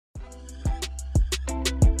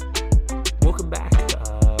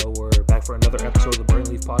another episode of the Burn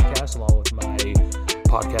Leaf Podcast, along with my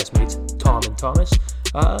podcast mates Tom and Thomas.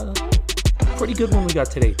 Pretty good one we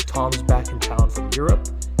got today. Tom's back in town from Europe.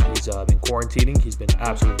 He's been quarantining. He's been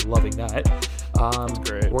absolutely loving that.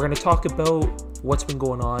 Great. We're going to talk about what's been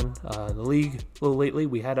going on in the league a little lately.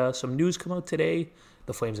 We had some news come out today.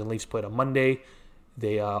 The Flames and Leafs played on Monday.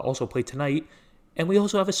 They also played tonight. And we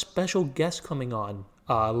also have a special guest coming on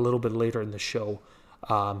a little bit later in the show.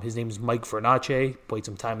 His name is Mike Vernace. Played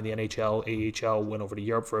some time in the NHL, AHL, went over to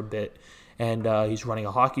Europe for a bit. And he's running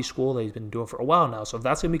a hockey school that he's been doing for a while now. So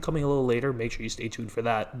that's going to be coming a little later. Make sure you stay tuned for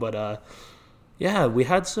that. But yeah, we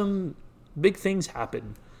had some big things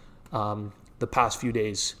happen the past few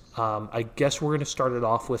days. I guess we're going to start it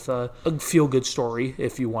off with a feel-good story,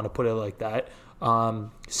 if you want to put it like that.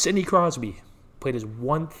 Sidney Crosby played his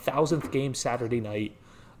 1,000th game Saturday night.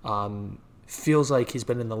 Feels like he's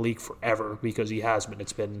been in the league forever because he has been.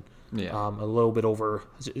 It's been a little bit over.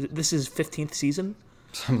 This is 15th season?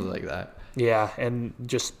 Something like that. Yeah, and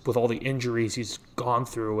just with all the injuries he's gone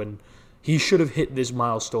through, and he should have hit this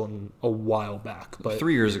milestone a while back. But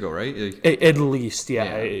 3 years ago, right? At least,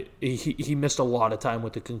 yeah. He missed a lot of time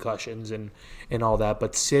with the concussions and all that.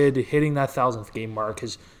 But Sid hitting that 1,000th game mark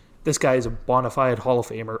is... This guy is a bona fide Hall of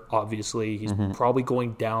Famer, obviously. He's probably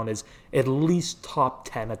going down as at least top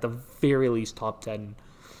 10, at the very least top 10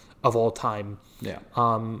 of all time. Yeah.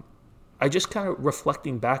 I just kind of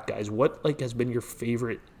reflecting back, guys, what has been your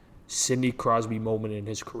favorite Sidney Crosby moment in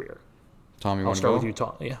his career? Tom, you I'll want to start go? with you,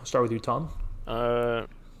 Tom. Yeah, I'll start with you, Tom. I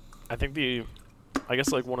think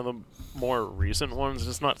one of the more recent ones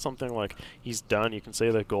is not something like he's done. You can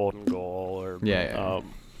say the golden goal or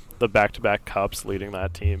the back-to-back cups leading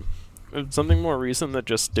that team. Something more recent that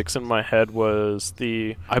just sticks in my head was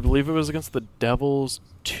I believe it was against the Devils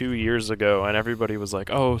 2 years ago, and everybody was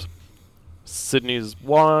like, oh, Sidney's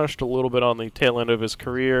washed a little bit on the tail end of his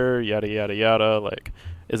career, yada, yada, yada. Like,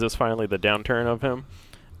 is this finally the downturn of him?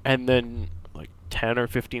 And then, 10 or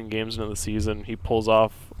 15 games into the season, he pulls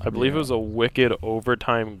off, I believe it was a wicked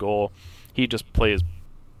overtime goal. He just plays,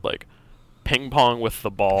 ping pong with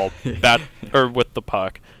the ball, with the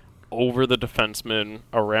puck, over the defenseman,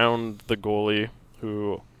 around the goalie,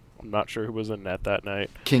 who I'm not sure who was in net that night.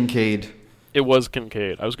 Kincaid. It was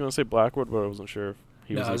Kincaid. I was going to say Blackwood, but I wasn't sure if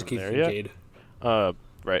he was even there Kincaid. yet.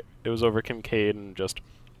 Right. It was over Kincaid and just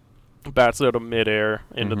bats it out of midair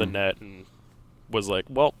into the net and was like,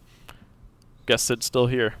 well, guess Sid's still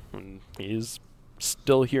here. And he's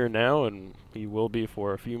still here now, and he will be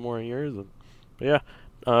for a few more years. But yeah,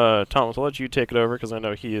 Thomas, I'll let you take it over because I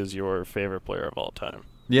know he is your favorite player of all time.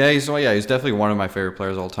 Yeah, he's definitely one of my favorite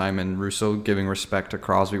players of all time, and Russo giving respect to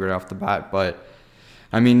Crosby right off the bat. But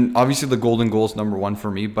I mean, obviously the golden goal is number one for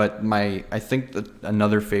me. But I think that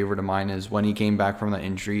another favorite of mine is when he came back from that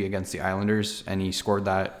injury against the Islanders and he scored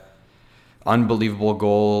that unbelievable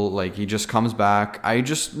goal. He just comes back. I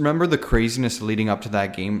just remember the craziness leading up to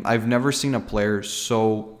that game. I've never seen a player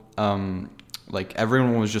so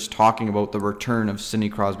everyone was just talking about the return of Sidney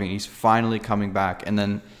Crosby, and he's finally coming back, and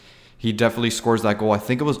then he definitely scores that goal. I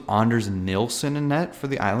think it was Anders Nilsson in net for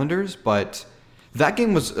the Islanders, but that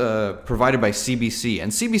game was provided by CBC,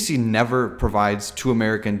 and CBC never provides two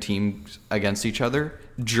American teams against each other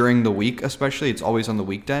during the week, especially. It's always on the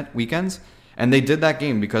weekends, and they did that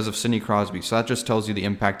game because of Sidney Crosby, so that just tells you the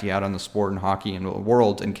impact he had on the sport and hockey and the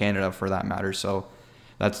world and Canada for that matter. So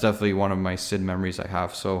that's definitely one of my Sid memories I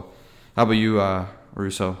have. So how about you,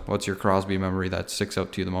 Russo? What's your Crosby memory that sticks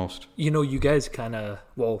out to you the most? You guys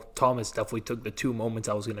Thomas definitely took the two moments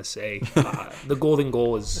I was going to say. The golden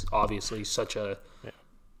goal is obviously such a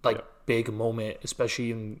big moment,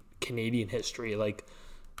 especially in Canadian history.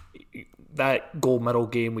 That gold medal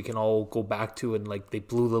game we can all go back to, and they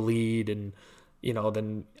blew the lead, and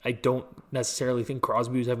then I don't necessarily think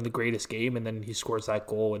Crosby was having the greatest game, and then he scores that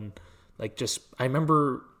goal, and I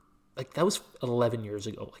remember that was 11 years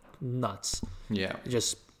ago, nuts. Yeah.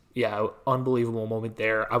 Unbelievable moment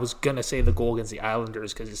there. I was going to say the goal against the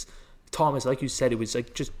Islanders because, Thomas, like you said, it was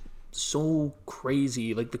just so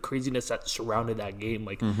crazy, the craziness that surrounded that game.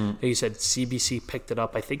 Like you said, CBC picked it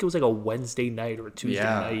up. I think it was a Wednesday night or a Tuesday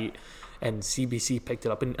night, and CBC picked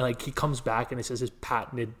it up. And he comes back and it says his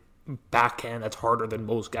patented backhand that's harder than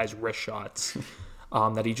most guys' wrist shots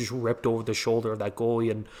that he just ripped over the shoulder of that goalie.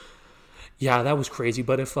 And yeah, that was crazy.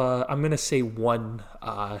 But if I'm going to say one,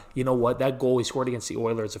 you know what? That goal he scored against the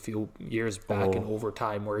Oilers a few years back in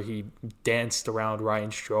overtime where he danced around Ryan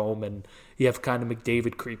Strome, and you have kind of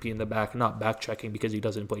McDavid creepy in the back, not back checking because he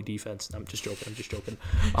doesn't play defense. I'm just joking.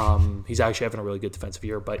 He's actually having a really good defensive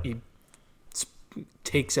year, but he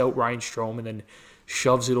takes out Ryan Strome and then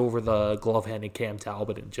shoves it over the glove-handed Cam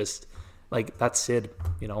Talbot, and just, that's Sid,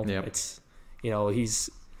 Yep.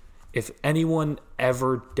 if anyone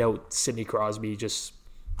ever doubts Sidney Crosby,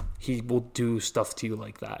 he will do stuff to you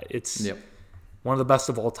like that. It's one of the best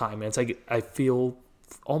of all time. And it's like, I feel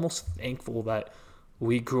almost thankful that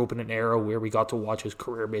we grew up in an era where we got to watch his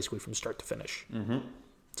career basically from start to finish. Mm-hmm.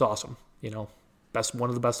 It's awesome. One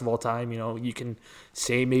of the best of all time. You can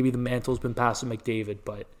say maybe the mantle's been passed to McDavid,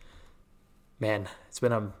 but man,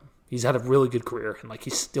 he's had a really good career, and like,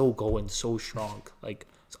 he's still going so strong. Like,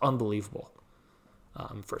 it's unbelievable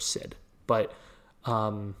for Sid. But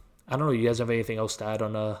I don't know. You guys have anything else to add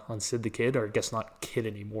on Sid the Kid, or I guess not Kid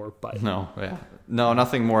anymore? But no,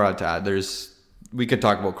 nothing more to add. We could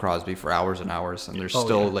talk about Crosby for hours and hours, and there's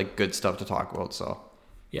still like good stuff to talk about. So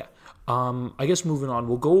yeah, I guess moving on,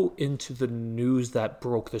 we'll go into the news that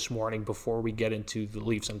broke this morning before we get into the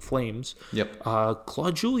Leafs and Flames. Yep.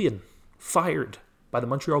 Claude Julien fired by the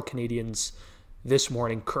Montreal Canadiens this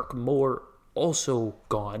morning. Kirk Muller also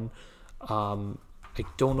gone. I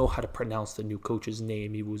don't know how to pronounce the new coach's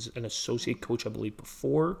name. He was an associate coach, I believe,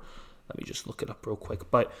 before. Let me just look it up real quick.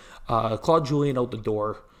 But Claude Julien out the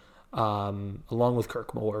door, along with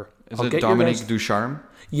Kirk Muller. Is it Dominique Ducharme?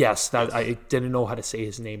 Yes, I didn't know how to say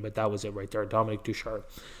his name, but that was it right there, Dominique Ducharme.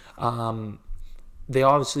 They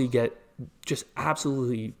obviously get just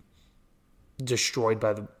absolutely destroyed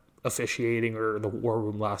by the officiating or the war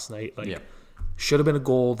room last night. Should have been a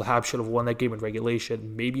goal. The Habs should have won that game in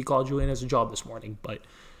regulation. Maybe Claude Julien has a job this morning, but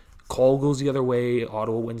call goes the other way.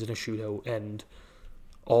 Ottawa wins in a shootout, and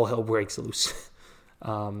all hell breaks loose.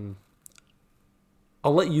 I'll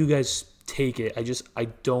let you guys take it. I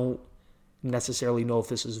don't necessarily know if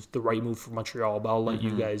this is the right move for Montreal, but I'll let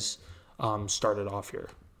you guys start it off here.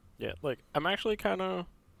 Yeah, I'm actually kind of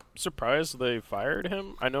surprised they fired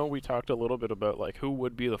him. I know we talked a little bit about who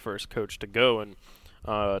would be the first coach to go, and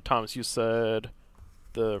Thomas, you said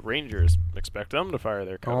the Rangers expect them to fire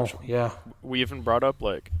their coach. Oh, yeah. We even brought up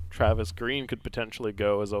Travis Green could potentially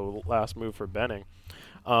go as a last move for Benning.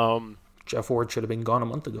 Jeff Ward should have been gone a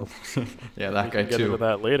month ago. Yeah, that guy too. Get into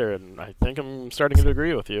that later, and I think I'm starting to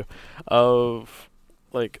agree with you. Claude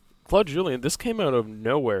Julien, this came out of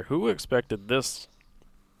nowhere. Who expected this?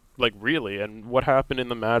 Really, and what happened in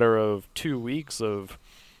the matter of 2 weeks of,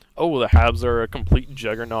 the Habs are a complete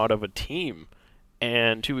juggernaut of a team.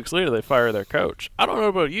 And 2 weeks later, they fire their coach. I don't know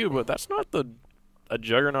about you, but that's not a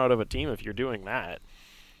juggernaut of a team if you're doing that.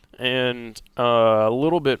 And a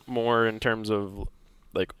little bit more in terms of,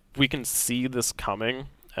 we can see this coming.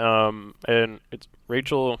 And it's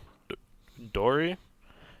Rachel Dory.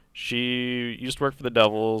 She used to work for the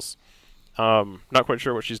Devils. Not quite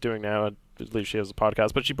sure what she's doing now. I believe she has a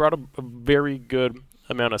podcast. But she brought a very good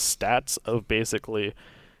amount of stats of basically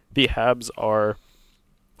the Habs are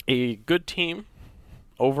a good team.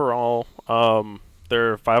 Overall,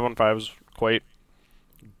 their 5-on-5 is quite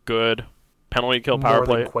good. Penalty kill power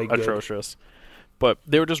play, atrocious. But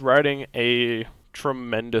they were just riding a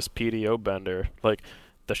tremendous PDO bender.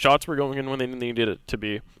 The shots were going in when they needed it to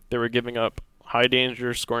be. They were giving up high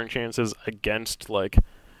danger scoring chances against,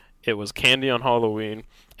 it was candy on Halloween.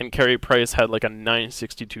 And Carey Price had, a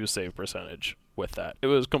 962 save percentage with that. It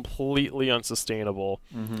was completely unsustainable.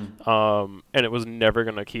 Mm-hmm. And it was never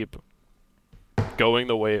going to keep going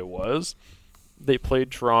the way it was. They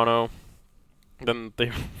played Toronto, then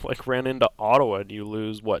they ran into Ottawa, and you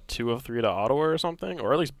lose 2 of 3 to Ottawa or something,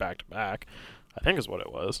 or at least back to back, I think is what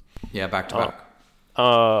it was. Yeah, back to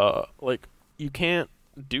back. You can't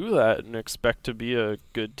do that and expect to be a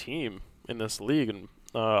good team in this league. And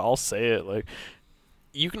I'll say it,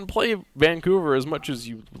 you can play Vancouver as much as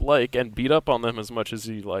you like and beat up on them as much as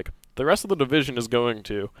you like. The rest of the division is going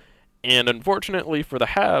to, and unfortunately for the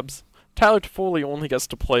Habs, Tyler Toffoli only gets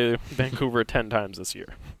to play Vancouver 10 times this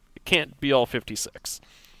year. It can't be all 56.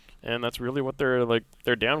 And that's really what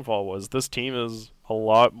their downfall was. This team is a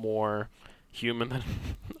lot more human than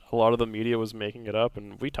a lot of the media was making it up,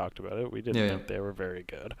 and we talked about it. We didn't think they were very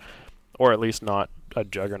good, or at least not a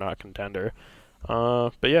juggernaut contender.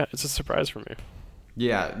 But yeah, it's a surprise for me.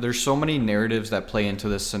 Yeah, there's so many narratives that play into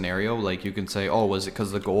this scenario. You can say, was it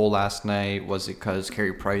because of the goal last night? Was it because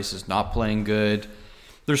Carey Price is not playing good?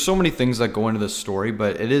 There's so many things that go into this story,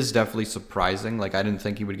 but it is definitely surprising. I didn't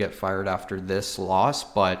think he would get fired after this loss,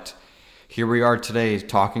 but here we are today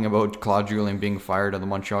talking about Claude Julien being fired of the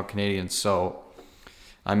Montreal Canadiens. So,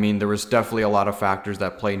 there was definitely a lot of factors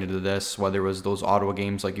that played into this, whether it was those Ottawa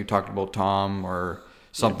games like you talked about, Tom, or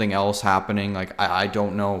something else happening. I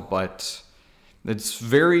don't know, but it's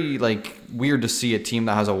very weird to see a team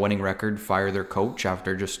that has a winning record fire their coach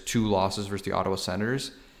after just 2 losses versus the Ottawa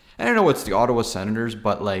Senators. And I know it's the Ottawa Senators,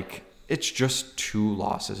 but it's just 2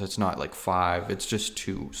 losses. It's not 5. It's just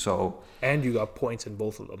 2. So, and you got points in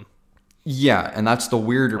both of them. Yeah, and that's the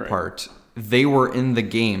weirder part. They were in the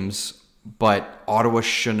games, but Ottawa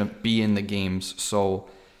shouldn't be in the games. So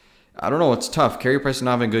I don't know. It's tough. Carey Price is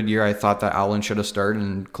not having a good year. I thought that Allen should have started,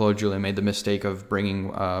 and Claude Julien made the mistake of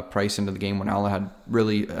bringing Price into the game when Allen had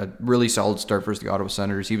a really solid start versus the Ottawa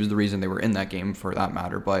Senators. He was the reason they were in that game, for that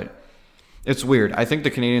matter. But it's weird. I think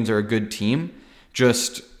the Canadiens are a good team.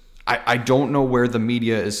 Just I don't know where the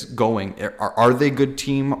media is going. Are they a good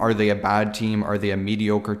team? Are they a bad team? Are they a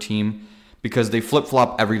mediocre team? Because they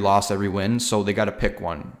flip-flop every loss, every win, so they got to pick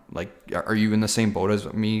one. Like, are you in the same boat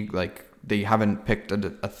as me? Like, they haven't picked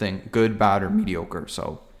a thing, good, bad, or mediocre,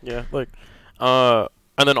 so. Yeah, and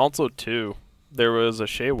then also, too, there was a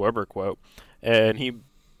Shea Weber quote, and he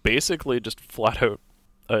basically just flat out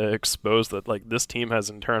exposed that, like, this team has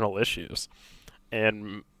internal issues.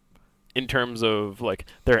 And in terms of, like,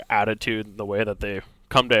 their attitude and the way that they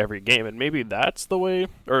come to every game, and maybe that's the way,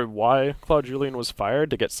 or why Claude Julien was fired,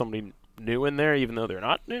 to get somebody new in there, even though they're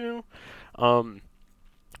not new.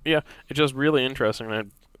 Yeah, it's just really interesting.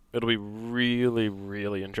 And it'll be really,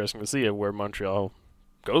 really interesting to see where Montreal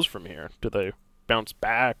goes from here. Do they bounce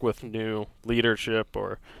back with new leadership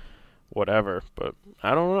or whatever? But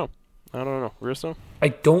I don't know. Russo? I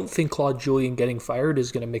don't think Claude Julien getting fired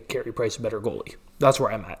is going to make Carey Price a better goalie. That's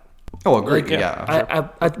where I'm at. Oh, agreed. Like, yeah.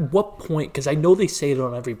 At what point? Because I know they say it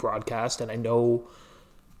on every broadcast, and I know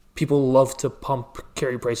people love to pump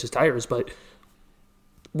Carey Price's tires, but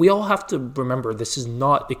we all have to remember this is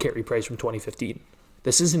not the Carey Price from 2015.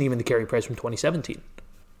 This isn't even the Carey Price from 2017.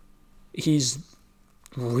 He's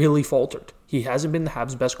really faltered. He hasn't been the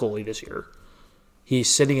Habs' best goalie this year.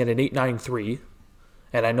 He's sitting at an 8.93,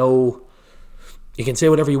 and I know you can say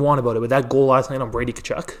whatever you want about it, but that goal last night on Brady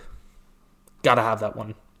Tkachuk, gotta have that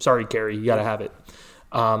one. Sorry, Carey, you gotta have it.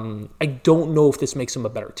 I don't know if this makes him a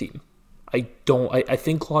better team. I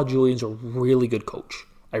think Claude Julien's a really good coach.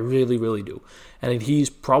 I really, really do. And he's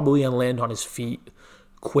probably going to land on his feet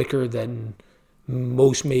quicker than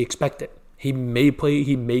most may expect it. He may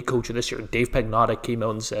coach this year. Dave Pagnotta came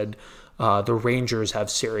out and said the Rangers have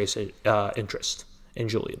serious interest in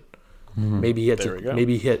Julien. Mm-hmm.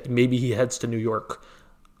 Maybe he heads to New York.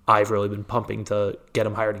 I've really been pumping to get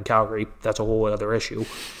him hired in Calgary. That's a whole other issue.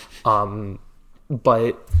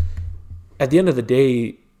 But at the end of the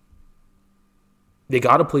day, they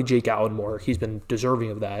got to play Jake Allen more. He's been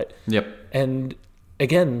deserving of that. Yep. And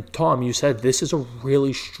again, Tom, you said this is a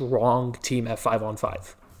really strong team at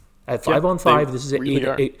 5-on-5. At 5-on-5, this is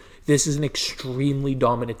this is an extremely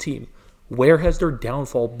dominant team. Where has their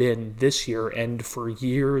downfall been this year and for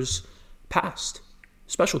years past?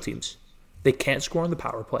 Special teams. They can't score on the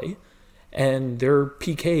power play, and their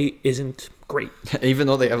PK isn't great. Even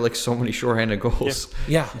though they have like so many shorthanded goals.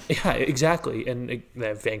 Yeah, exactly. And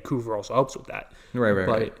Vancouver also helps with that.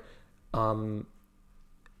 Right.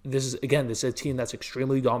 This is a team that's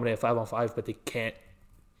extremely dominant at 5-on-5, but they can't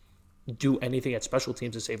do anything at special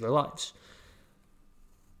teams to save their lives.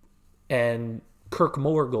 And Kirk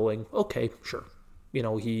Muller going, okay, sure. You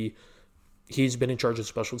know, he's been in charge of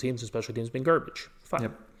special teams, and special teams have been garbage. Fine.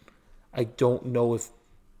 Yep. I don't know if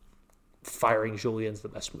firing Julien's the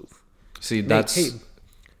best move. See, that's...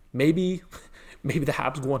 Maybe the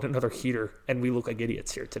Habs go on another heater and we look like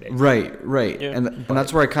idiots here today. Right. Yeah. And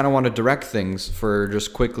that's where I kind of want to direct things for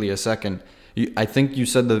just quickly a second. I think you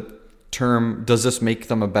said the term, does this make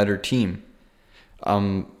them a better team?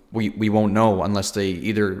 We won't know unless they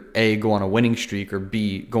either A, go on a winning streak, or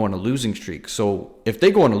B, go on a losing streak. So if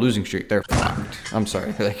they go on a losing streak, they're fucked. I'm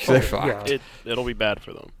sorry. They're fucked. Yeah. It'll be bad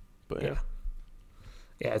for them. But yeah,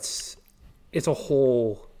 it's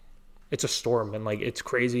a storm, and like it's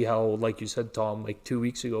crazy how, like you said, Tom, like 2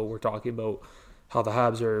 weeks ago we're talking about how the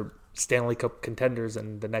Habs are Stanley Cup contenders,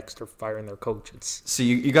 and the next are firing their coach.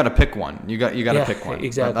 You got to pick one. You got to pick one.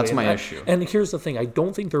 Exactly. That's my issue. And here's the thing: I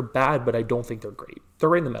don't think they're bad, but I don't think they're great. They're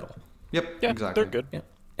right in the middle. Yep. Yeah, exactly. They're good. Yeah.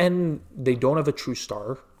 And they don't have a true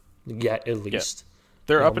star yet, at least. Yeah.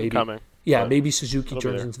 They're up and coming. Yeah, maybe Suzuki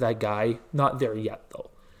turns into that guy. Not there yet, though.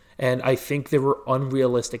 And I think there were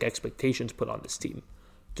unrealistic expectations put on this team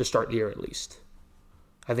to start the year, at least.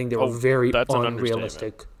 I think there were very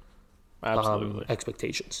unrealistic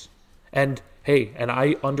expectations. And hey,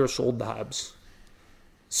 I undersold the Habs.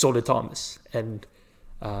 So did Thomas. And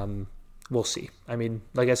we'll see. I mean,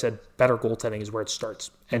 like I said, better goaltending is where it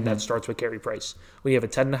starts. And that starts with Carey Price. When you have a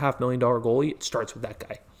 $10.5 million goalie, it starts with that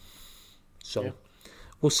guy. So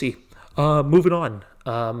we'll see. Moving on.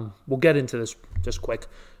 We'll get into this just quick.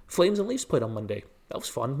 Flames and Leafs played on Monday. That was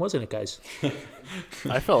fun, wasn't it, guys?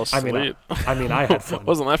 I fell asleep. I mean, I had fun.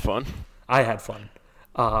 Wasn't that fun? I had fun.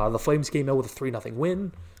 The Flames came out with a 3-0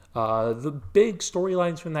 win. The big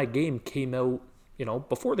storylines from that game came out,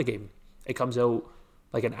 before the game. it comes out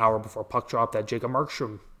like an hour before puck drop that Jacob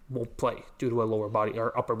Markstrom won't play due to a lower body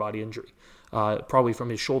or upper body injury, probably from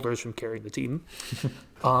his shoulders from carrying the team.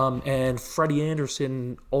 And Freddie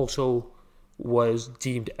Anderson also was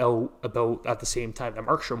deemed out about at the same time that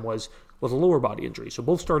Markstrom was with a lower body injury. So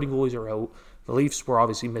both starting goalies are out. The Leafs were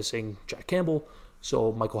obviously missing Jack Campbell,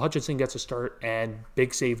 so Michael Hutchinson gets a start, and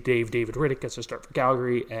big save David Riddick gets a start for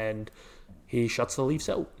Calgary, and he shuts the Leafs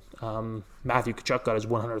out. Matthew Tkachuk got his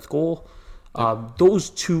 100th goal.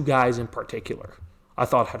 Those two guys in particular, I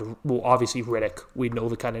thought had, well, obviously Riddick, we know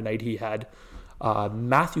the kind of night he had.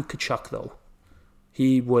 Matthew Tkachuk, though,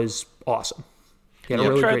 he was awesome. He had a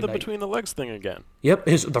really tried the night. Between the legs thing again. Yep,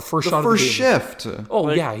 the first shot of the game. Shift. Oh,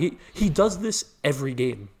 like, yeah, he does this every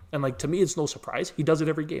game. And, like, to me, it's no surprise. He does it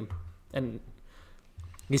every game. And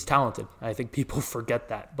he's talented. I think people forget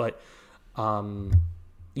that. But,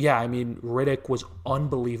 yeah, I mean, Riddick was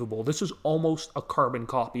unbelievable. This was almost a carbon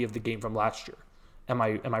copy of the game from last year. Am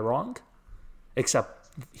I wrong? Except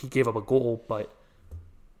he gave up a goal, but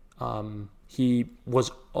he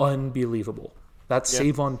was unbelievable. That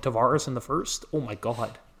save on Tavares in the first, oh my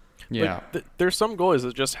God. Yeah. Like, there's some goalies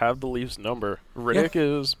that just have the Leafs number. Riddick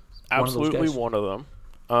is absolutely one of them.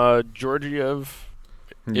 Georgiev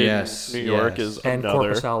in New York is and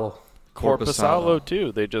another. Korpisalo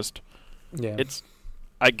too. They just, it's,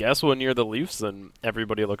 I guess when you're the Leafs and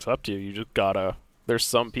everybody looks up to you, you just gotta, there's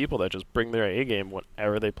some people that just bring their A game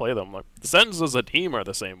whenever they play them. Like, the Sens as a team are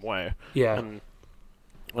the same way. Yeah. And,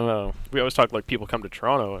 we always talk like people come to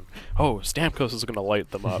Toronto and Stamkos is going to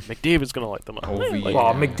light them up. McDavid's going to light them up.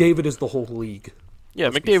 McDavid is the whole league. Yeah,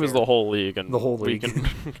 McDavid's the whole league, and the whole league. We can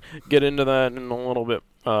get into that in a little bit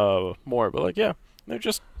more. But they're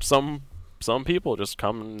just some people just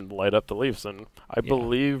come and light up the Leafs, and I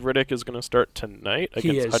believe Riddick is going to start tonight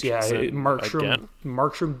against Hutchinson again.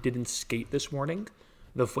 Markstrom didn't skate this morning.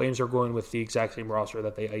 The Flames are going with the exact same roster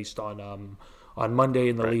that they iced on Monday,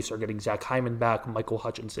 and the Leafs are getting Zach Hyman back. Michael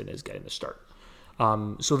Hutchinson is getting the start.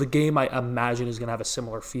 So the game, I imagine, is going to have a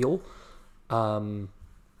similar feel. I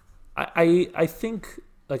think,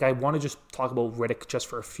 like, I want to just talk about Riddick just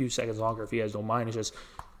for a few seconds longer, if you guys don't mind. It's just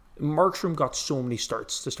Markstrom got so many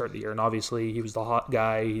starts to start the year, and obviously he was the hot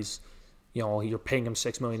guy. He's, you're paying him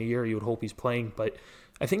 $6 million a year. You would hope he's playing, but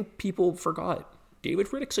I think people forgot David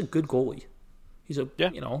Riddick's a good goalie. He's a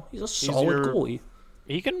he's a solid goalie.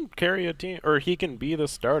 He can carry a team, or he can be the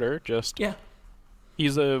starter.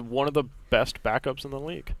 He's one of the best backups in the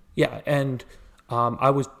league. Yeah, and I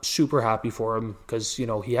was super happy for him because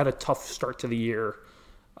he had a tough start to the year.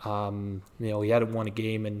 He hadn't won a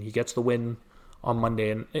game, and he gets the win on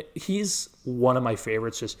Monday. And he's one of my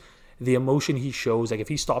favorites. Just the emotion he shows. Like, if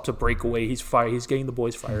he stops a breakaway, he's getting the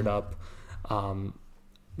boys fired up.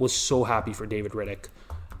 Was so happy for David Riddick.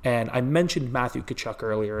 And I mentioned Matthew Tkachuk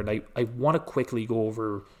earlier, and I want to quickly go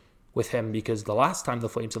over with him because the last time the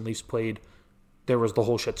Flames and Leafs played, there was the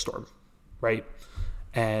whole shitstorm, right?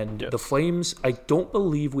 And the Flames, I don't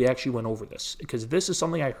believe we actually went over this because this is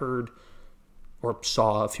something I heard or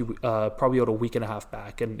saw probably about a week and a half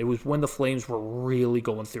back, and it was when the Flames were really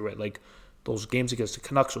going through it, like those games against the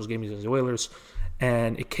Canucks, those games against the Oilers,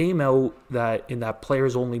 and it came out that in that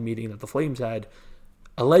players-only meeting that the Flames had,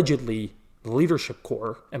 allegedly, the leadership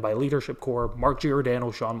core, and by leadership core, Mark Giordano,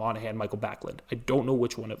 Sean Monahan, Michael Backlund. I don't know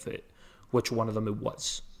which one of them it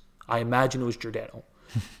was. I imagine it was Giordano.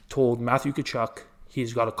 Told Matthew Tkachuk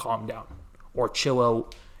he's got to calm down or chill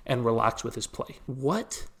out and relax with his play.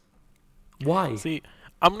 What? Why? See,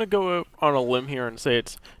 I'm going to go on a limb here and say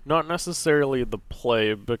it's not necessarily the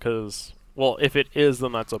play because, well, if it is,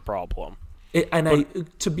 then that's a problem. Sorry,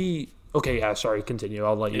 continue.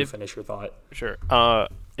 I'll let you finish your thought. Sure.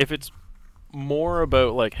 If it's more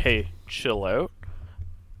about like, hey, chill out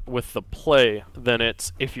with the play, then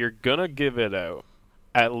it's if you're gonna give it out,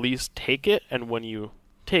 at least take it, and when you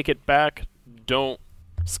take it back, don't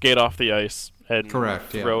skate off the ice and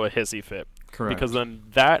throw a hissy fit. Correct. Because then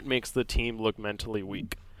that makes the team look mentally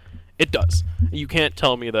weak. It does. You can't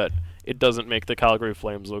tell me that it doesn't make the Calgary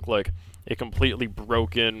Flames look like a completely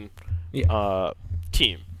broken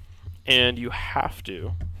team. And you have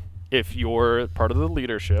to, if you're part of the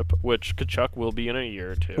leadership, which Tkachuk will be in a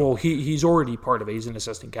year or two. Well, he's already part of it. He's an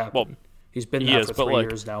assistant captain. Well, he's been there for 3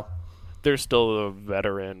 years now. There's still a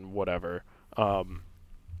veteran, whatever.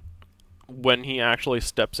 When he actually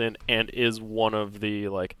steps in and is one of the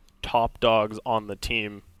top dogs on the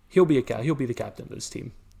team, he'll be the captain of this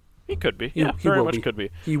team. He could be. He very much could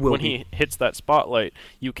be. He will. When he hits that spotlight,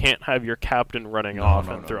 you can't have your captain running off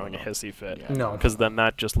and throwing a hissy fit. Yeah. No. Because then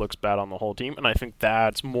that just looks bad on the whole team. And I think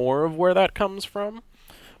that's more of where that comes from.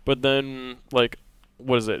 But then,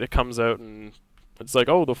 what is it? It comes out and It's like,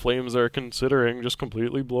 oh, the Flames are considering just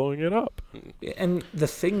completely blowing it up. And the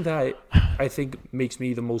thing that I think makes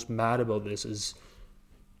me the most mad about this is,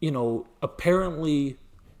 apparently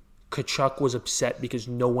Tkachuk was upset because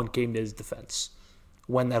no one came to his defense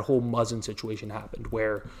when that whole Muzzin situation happened,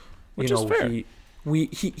 where, Which is fair.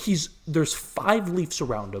 there's 5 Leafs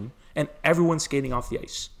around him and everyone's skating off the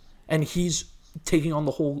ice. And he's taking on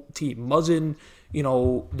the whole team. Muzzin,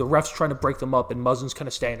 the ref's trying to break them up, and Muzzin's kind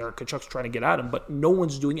of standing there, and Tkachuk's trying to get at him, but no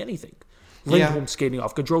one's doing anything. Lindholm's skating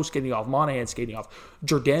off, Gaudreau's skating off, Monahan's skating off,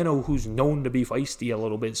 Giordano, who's known to be feisty a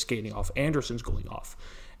little bit, skating off, Anderson's going off.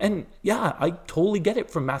 And yeah, I totally get it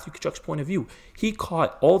from Matthew Tkachuk's point of view. He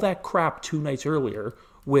caught all that crap 2 nights earlier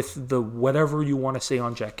with the whatever you want to say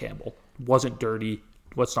on Jack Campbell. Wasn't dirty.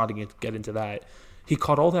 Let's not get into that. He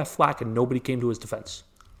caught all that flack and nobody came to his defense.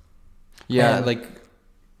 Yeah,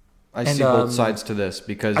 I see both sides to this,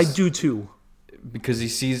 because I do too. Because he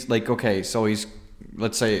sees, okay, so he's,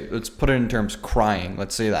 let's put it in terms crying.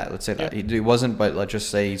 Let's say that. He wasn't, but let's just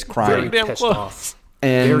say he's crying. Very pissed off.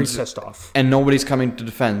 Very pissed off. And nobody's coming to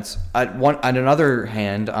defense. On another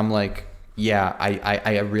hand, I'm like, yeah,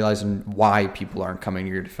 I realize why people aren't coming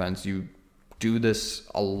to your defense. You do this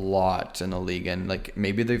a lot in the league, and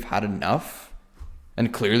maybe they've had enough.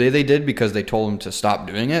 And clearly they did, because they told him to stop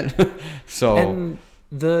doing it. So, and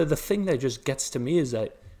the thing that just gets to me is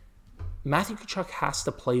that Matthew Tkachuk has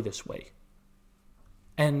to play this way.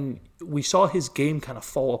 And we saw his game kind of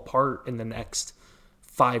fall apart in the next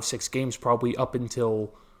 5-6 games, probably up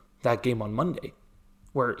until that game on Monday,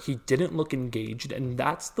 where he didn't look engaged, and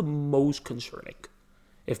that's the most concerning.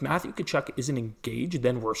 If Matthew Tkachuk isn't engaged,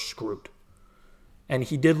 then we're screwed. And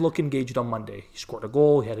he did look engaged on Monday. He scored a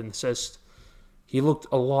goal, he had an assist. He looked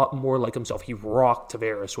a lot more like himself. He rocked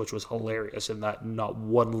Tavares, which was hilarious, and that not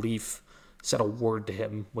one Leaf said a word to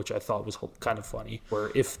him, which I thought was kind of funny.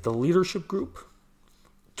 Where if the leadership group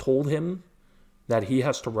told him that he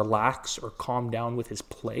has to relax or calm down with his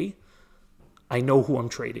play, I know who I'm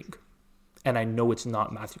trading. And I know it's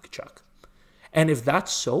not Matthew Tkachuk. And if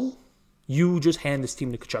that's so, you just hand this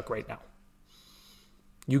team to Tkachuk right now.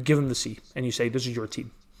 You give him the C, and you say, this is your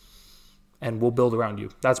team. And we'll build around you.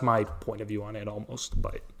 That's my point of view on it almost.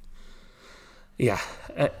 But yeah,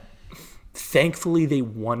 thankfully they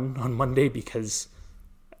won on Monday, because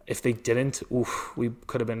if they didn't, we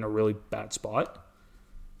could have been in a really bad spot.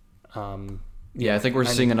 I think we're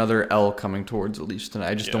seeing another L coming towards the Leafs tonight.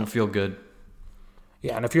 I just don't feel good.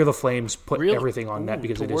 Yeah, and if you're the Flames, put everything on net,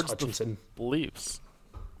 because it is Hutchinson. The Leafs.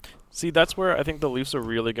 See, that's where I think the Leafs are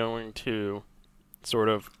really going to sort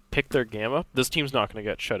of pick their game up. This team's not going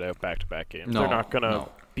to get shut out back-to-back games. They're not going to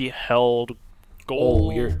be held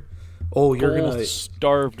you're going to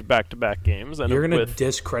starved back-to-back games. And you're going to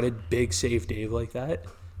discredit Big Save Dave like that?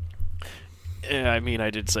 Yeah, I mean,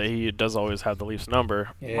 I did say he does always have the Leafs number.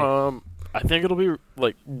 Yeah. I think it'll be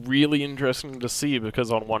really interesting to see,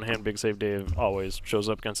 because on one hand, Big Save Dave always shows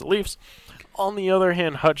up against the Leafs. On the other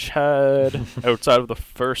hand, Hutch had, outside of the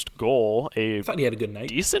first goal, I thought he had a good night.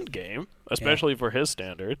 Decent game, especially for his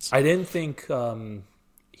standards. I didn't think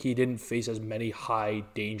he didn't face as many high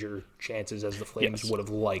danger chances as the Flames would have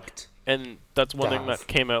liked. And that's one thing that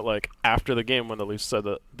came out after the game, when the Leafs said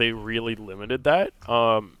that they really limited that.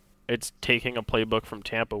 It's taking a playbook from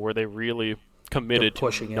Tampa where they really committed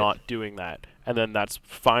to not doing that. And then that's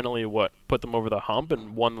finally what put them over the hump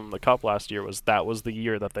and won them the cup last year. Was the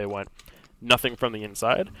year that they went nothing from the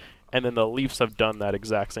inside. And then the Leafs have done that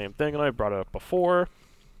exact same thing, and I brought it up before.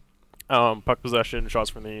 Puck possession, shots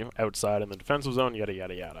from the outside in the defensive zone, yada,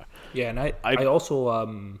 yada, yada. Yeah, and I also,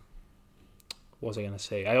 what was I going to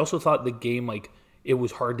say? I also thought the game, it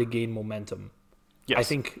was hard to gain momentum. Yes. I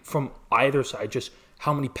think from either side, just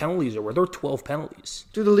how many penalties there were. There were 12 penalties.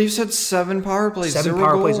 Dude, the Leafs had 7 power plays. 7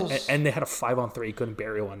 power plays, and they had a 5-on-3. Couldn't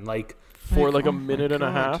bury one. For a minute and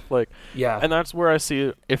a half. Yeah. And that's where I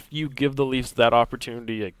see if you give the Leafs that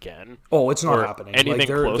opportunity again. Oh, it's not happening. Anything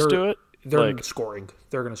close to it. They're scoring.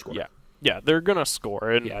 They're going to score. Yeah. Yeah, they're going to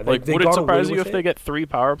score. And they would it surprise you if they get 3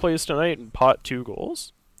 power plays tonight and pot 2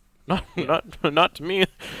 goals? Not to me.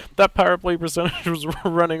 That power play percentage was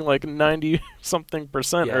running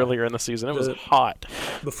 90-something% earlier in the season. It was hot.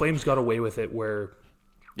 The Flames got away with it where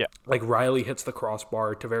Riley hits the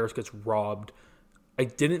crossbar, Tavares gets robbed. I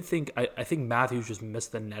think Matthews just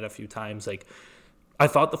missed the net a few times. I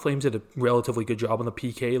thought the Flames did a relatively good job on the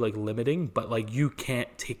PK, limiting, but you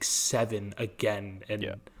can't take 7 again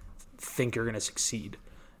and think you're going to succeed.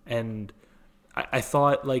 And I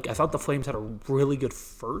thought the Flames had a really good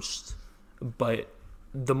first, but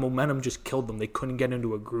the momentum just killed them. They couldn't get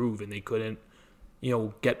into a groove, and they couldn't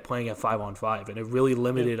get playing at 5-on-5. And it really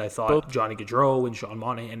limited, I thought, Johnny Gaudreau and Sean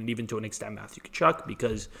Monahan, and even to an extent Matthew Tkachuk,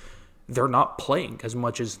 because they're not playing as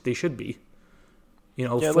much as they should be.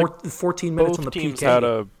 14 minutes on the PK. Both teams had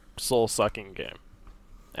a soul-sucking game.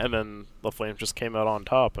 And then the Flames just came out on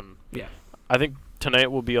top. And yeah, I think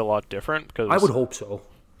tonight will be a lot different. Because I would hope so,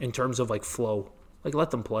 in terms of flow.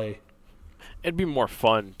 Let them play. It'd be more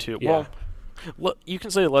fun, too. Yeah. Well, you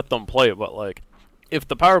can say let them play, but, if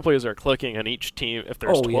the power plays are clicking and each team, if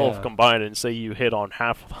there's 12 combined and say you hit on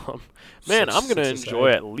half of them, man, I'm going to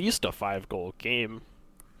enjoy at least a 5-goal game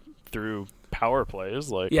through power plays.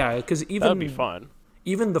 Because that'd be fun.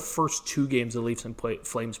 Even the first 2 games the Leafs and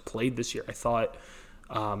Flames played this year, I thought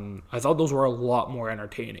those were a lot more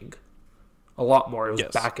entertaining. A lot more. It was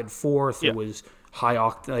back and forth. Yeah. It was high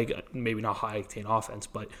octane, maybe not high octane offense,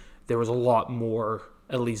 but there was a lot more,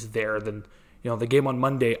 at least there, than the game on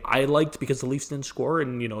Monday. I liked because the Leafs didn't score,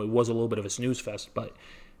 and it was a little bit of a snooze fest. But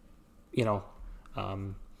it's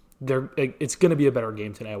going to be a better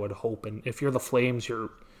game tonight, I would hope. And if you're the Flames, your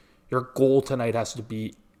goal tonight has to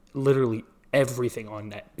be literally everything on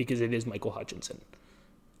net, because it is Michael Hutchinson.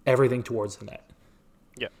 Everything towards the net.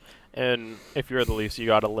 Yeah. And if you're the Leafs, you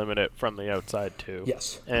got to limit it from the outside too.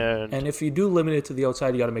 Yes. And if you do limit it to the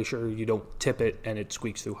outside, you got to make sure you don't tip it and it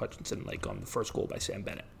squeaks through Hutchinson, like on the first goal by Sam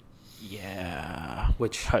Bennett. Yeah.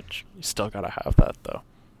 Which Hutch, you still got to have that though.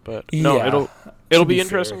 But no, it'll be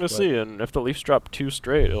interesting to see. And if the Leafs drop 2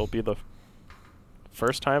 straight, it'll be the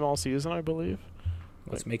first time all season, I believe.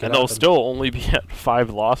 Let's make it and happen. they'll still only be at 5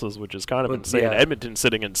 losses, which is kind of insane. Yeah. Edmonton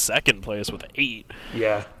sitting in second place with 8.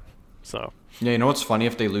 Yeah. So. Yeah, you know what's funny?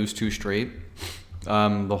 If they lose 2 straight,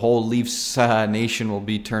 the whole Leafs nation will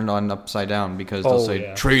be turned on upside down, because they'll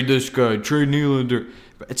say, trade this guy, trade Nylander.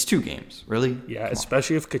 But it's 2 games, really? Yeah,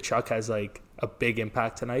 especially if Tkachuk has a big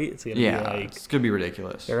impact tonight. It's gonna be it's gonna be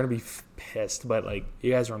ridiculous. They're gonna be pissed, but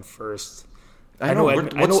you guys are on first. I know.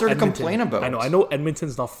 What's there to complain about? I know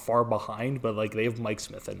Edmonton's not far behind, but they have Mike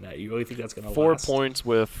Smith in net. You really think that's gonna 4 last? 4 points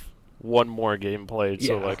with 1 more game played. Yeah,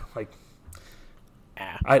 so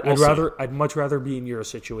I'd much rather be in your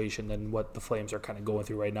situation than what the Flames are kind of going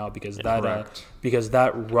through right now, because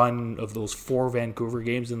that run of those 4 Vancouver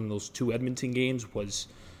games and those 2 Edmonton games was,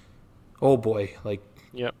 oh boy,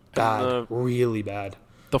 bad, really bad.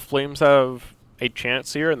 The Flames have a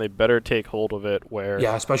chance here, and they better take hold of it.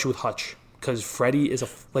 Especially with Hutch, because Freddie is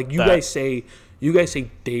guys say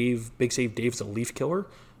Big Save Dave's a Leaf killer.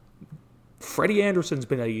 Freddie Anderson's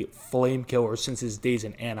been a flame killer since his days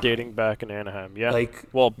in Anaheim. Dating back in Anaheim, yeah.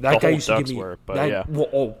 That guy used to give me were, but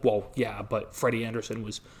but Freddie Anderson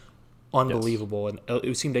was unbelievable, and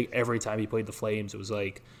it seemed like every time he played the Flames, it was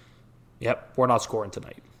yep, we're not scoring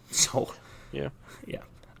tonight. So, yeah.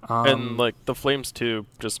 And the Flames too,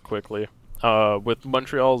 just quickly. With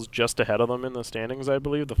Montreal's just ahead of them in the standings, I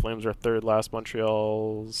believe the Flames are 3rd last.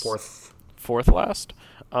 Montreal's 4th last.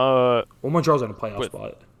 Montreal's in a playoff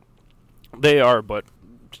spot. They are, but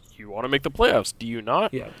you want to make the playoffs, do you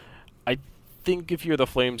not? Yeah. I think if you're the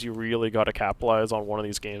Flames, you really got to capitalize on one of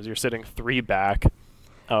these games. You're sitting 3 back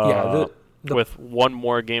with 1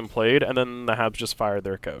 more game played, and then the Habs just fired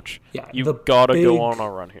their coach. Yeah, you've got to go on a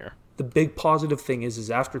run here. The big positive thing is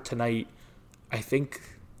after tonight,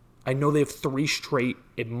 I know they have 3 straight.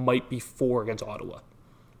 It might be 4 against Ottawa.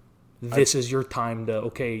 This is your time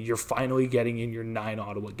you're finally getting in your 9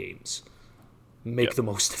 Ottawa games. Make the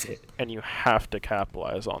most of it. And you have to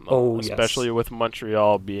capitalize on them. Especially with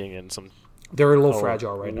Montreal being in some... They're a little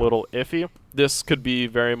fragile right now. A little iffy. This could be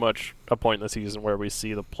very much a point in the season where we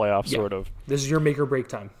see the playoffs sort of... This is your make or break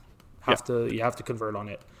time. You have to convert on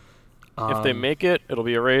it. If they make it, it'll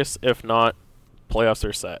be a race. If not, playoffs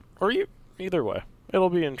are set. Or either way. It'll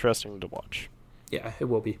be interesting to watch. Yeah, it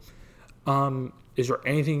will be. Is there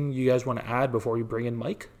anything you guys want to add before you bring in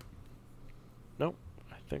Mike? No,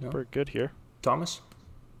 I think we're good here. Thomas?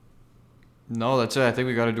 No, that's it. I think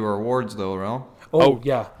we got to do our awards, though, Rel.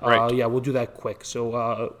 Yeah. Right. We'll do that quick.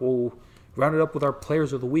 So we'll round it up with our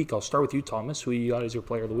Players of the Week. I'll start with you, Thomas. Who you got as your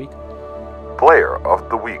Player of the Week? Player of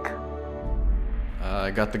the Week.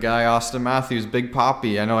 I got the guy, Austin Matthews, Big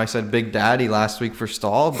Poppy. I know I said Big Daddy last week for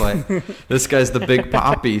Stahl, but this guy's the Big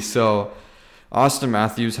Poppy. So Austin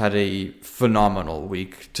Matthews had a phenomenal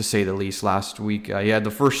week, to say the least, last week. He had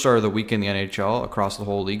the first start of the week in the NHL across the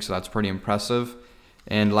whole league, so that's pretty impressive.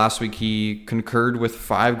 And last week he concurred with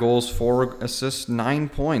 5 goals, 4 assists, 9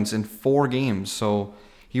 points in 4 games. So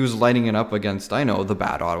he was lighting it up against, the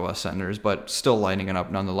bad Ottawa Senators, but still lighting it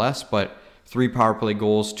up nonetheless. But 3 power play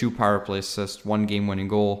goals, 2 power play assists, 1 game-winning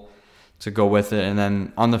goal to go with it. And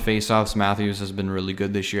then on the faceoffs, Matthews has been really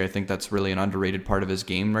good this year. I think that's really an underrated part of his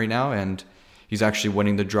game right now. And he's actually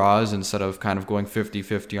winning the draws instead of kind of going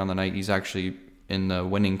 50-50 on the night. He's actually in the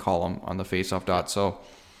winning column on the faceoff dot. So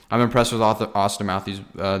I'm impressed with Austin Matthews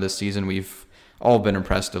this season. We've all been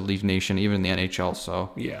impressed at Leaf Nation, even the NHL. So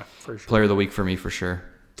yeah, for sure. Player of the week for me for sure.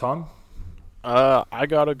 Tom? I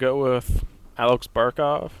gotta go with Alex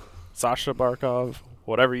Barkov, Sasha Barkov,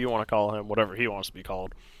 whatever you want to call him, whatever he wants to be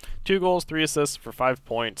called. 2 goals, 3 assists for 5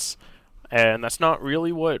 points. And that's not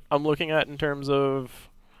really what I'm looking at in terms of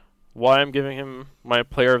why I'm giving him my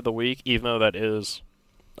player of the week, even though that is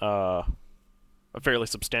a fairly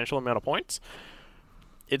substantial amount of points.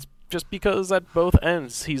 It's just because at both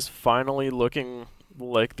ends, he's finally looking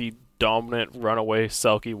like the dominant runaway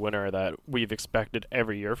Selke winner that we've expected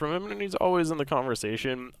every year from him. And he's always in the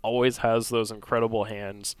conversation, always has those incredible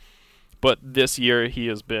hands. But this year, he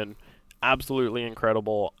has been absolutely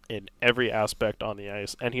incredible in every aspect on the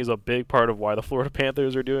ice, and he's a big part of why the Florida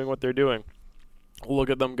Panthers are doing what they're doing.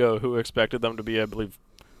 Look at them go. Who expected them to be, I believe,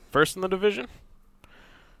 first in the division?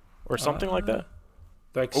 Or something like that?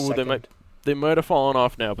 Like second. They might have fallen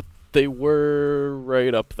off now, but they were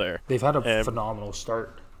right up there. They've had a phenomenal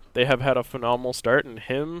start. They have had a phenomenal start, and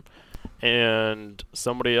him and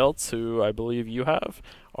somebody else who I believe you have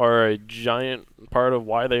are a giant part of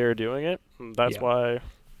why they are doing it. And that's why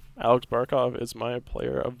Alex Barkov is my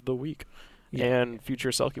player of the week and future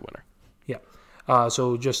Selke winner. Yeah.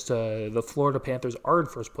 So just the Florida Panthers are in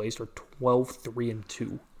first place. They're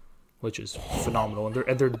 12-3-2, which is phenomenal.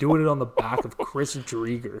 And they're doing it on the back of Chris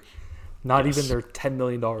Driedger. Not even their $10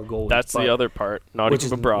 million goal. That's the other part. Not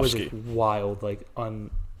even Bobrovsky. Which is wild, like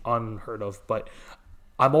unheard of. But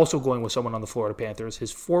I'm also going with someone on the Florida Panthers.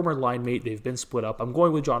 His former line mate, they've been split up. I'm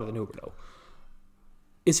going with Jonathan Huberdeau.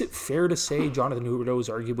 Is it fair to say Jonathan Huberdeau is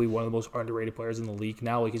arguably one of the most underrated players in the league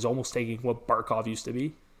now? Like, he's almost taking what Barkov used to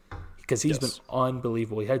be? Because he's been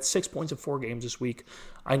unbelievable. He had 6 points in 4 games this week.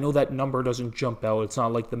 I know that number doesn't jump out. It's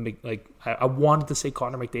not like I wanted to say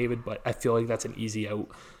Connor McDavid, but I feel like that's an easy out.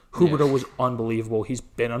 Huberdeau was unbelievable. He's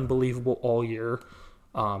been unbelievable all year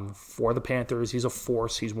for the Panthers. He's a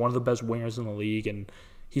force. He's one of the best wingers in the league, and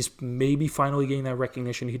he's maybe finally getting that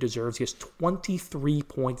recognition he deserves. He has 23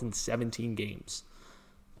 points in 17 games.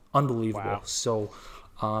 Unbelievable. Wow. So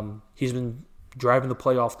he's been driving the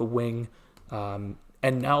play off the wing.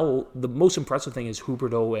 And now the most impressive thing is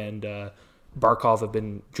Huberdeau and Barkov have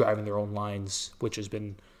been driving their own lines, which has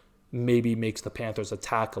been maybe makes the Panthers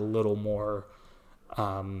attack a little more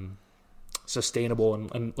sustainable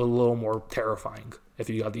and a little more terrifying if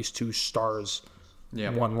you got these 2 stars,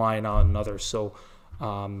 one line on another. So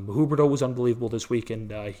Huberdeau was unbelievable this week,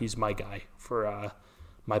 and he's my guy for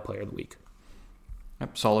my player of the week.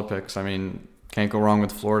 Yep, solid picks. I mean, can't go wrong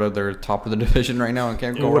with Florida. They're top of the division right now, and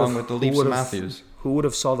can't go wrong with the Leafs and Matthews. Who would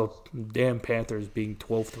have saw the damn Panthers being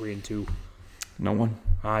 12-3-2? No one.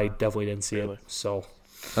 I definitely didn't see it. So,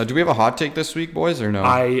 do we have a hot take this week, boys, or no?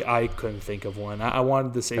 I couldn't think of one. I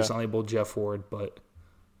wanted to say something about Jeff Ford, but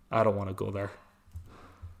I don't want to go there.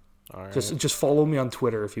 All right. Just follow me on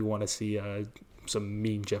Twitter if you want to see some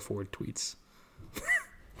mean Jeff Ford tweets.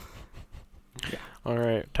 All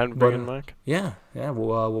right, time to bring in Mike. Yeah,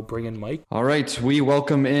 we'll bring in Mike. All right, we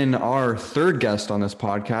welcome in our third guest on this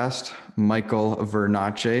podcast, Michael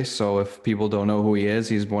Vernace. So if people don't know who he is,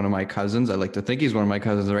 he's one of my cousins. I like to think he's one of my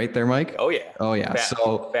cousins, right there, Mike? Oh yeah.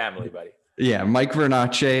 So family, buddy. Yeah, Mike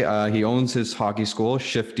Vernace. He owns his hockey school,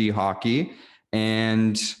 Shifty Hockey,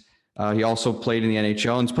 and he also played in the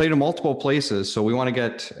NHL and he's played in multiple places. So we want to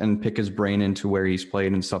get and pick his brain into where he's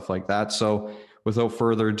played and stuff like that. So without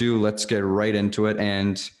further ado, let's get right into it.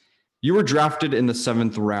 And you were drafted in the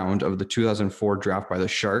 7th round of the 2004 draft by the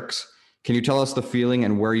Sharks. Can you tell us the feeling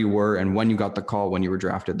and where you were and when you got the call when you were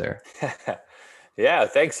drafted there? Yeah,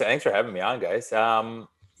 thanks for having me on, guys.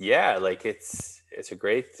 It's a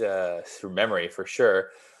great memory for sure.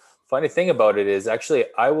 Funny thing about it is actually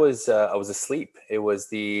I was asleep. It was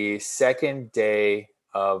the second day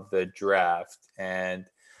of the draft, and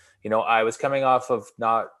I was coming off of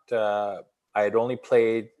I had only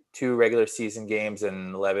played 2 regular season games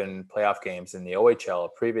and 11 playoff games in the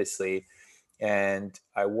OHL previously, and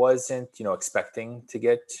I wasn't, expecting to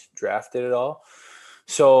get drafted at all.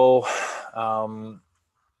 So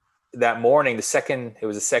that morning, it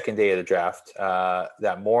was the second day of the draft.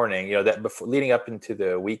 That morning, that before leading up into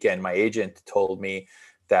the weekend, my agent told me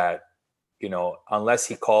that, unless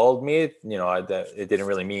he called me, that it didn't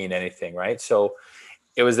really mean anything, right? So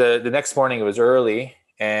it was the next morning. It was early,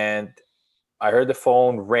 and I heard the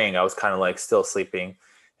phone ring. I was kind of like still sleeping.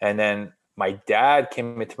 And then my dad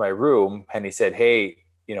came into my room and he said, "Hey,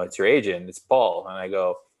 it's your agent. It's Paul." And I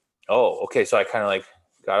go, "Oh, okay." So I kind of like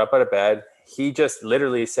got up out of bed. He just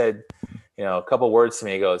literally said, a couple words to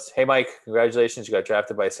me. He goes, "Hey, Mike, congratulations. You got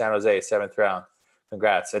drafted by San Jose, 7th round.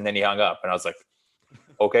 Congrats." And then he hung up, and I was like,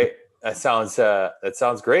 okay, that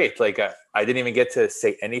sounds great. Like I didn't even get to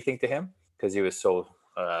say anything to him because he was so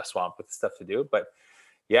swamped with stuff to do. But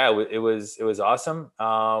yeah, it was awesome.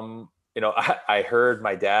 I heard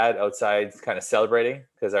my dad outside kind of celebrating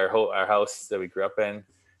because our house that we grew up in,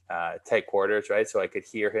 tight quarters, right? So I could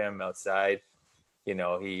hear him outside. He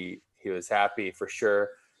was happy for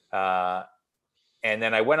sure. And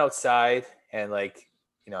then I went outside and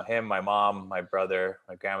him, my mom, my brother,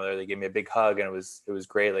 my grandmother, they gave me a big hug, and it was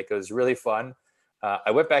great. Like, it was really fun.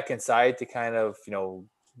 I went back inside to kind of,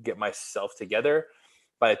 get myself together.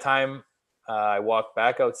 By the time I walked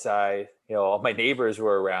back outside, all my neighbors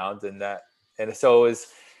were around, and so it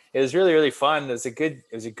was really, really fun. It was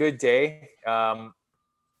a good day.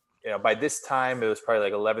 By this time it was probably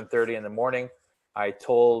like 11:30 in the morning. I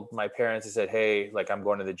told my parents, I said, "Hey, like, I'm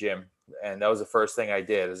going to the gym." And that was the first thing I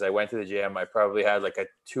did. As I went to the gym, I probably had like a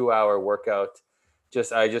 2-hour workout.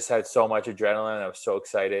 I just had so much adrenaline. I was so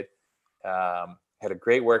excited. Had a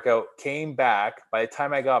great workout, came back. By the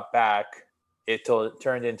time I got back, it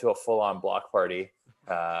turned into a full-on block party.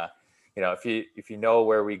 If you know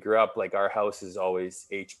where we grew up, like, our house is always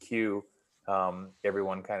HQ.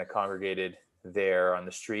 Everyone kind of congregated there on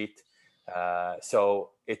the street. So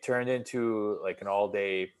it turned into like an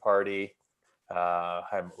all-day party.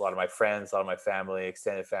 Had a lot of my friends, a lot of my family,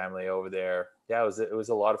 extended family over there. Yeah, it was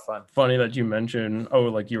a lot of fun. Funny that you mentioned,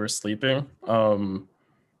 like, you were sleeping.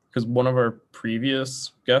 Because one of our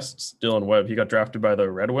previous guests, Dylan Webb, he got drafted by the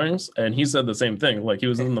Red Wings, and he said the same thing. Like, he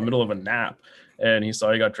was in the middle of a nap, and he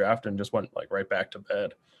saw he got drafted and just went like right back to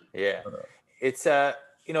bed. Yeah, it's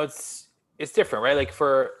it's different, right? Like,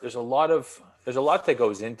 there's a lot that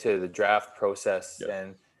goes into the draft process,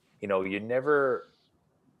 and you never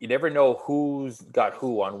know who's got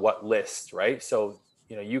who on what list, right? So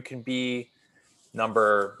you can be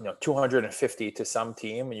number 250 to some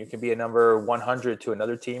team, and you can be a number 100 to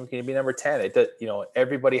another team. You can be number 10.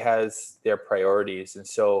 Everybody has their priorities, and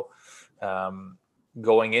so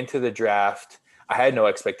going into the draft, I had no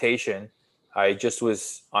expectation. I just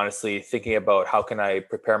was honestly thinking about how can I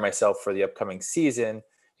prepare myself for the upcoming season.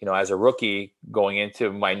 As a rookie going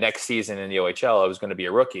into my next season in the OHL, I was going to be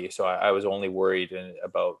a rookie, so I was only worried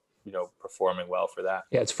about performing well for that.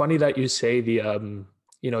 Yeah, it's funny that you say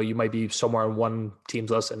you might be somewhere on one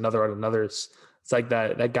team's list, another on another. It's like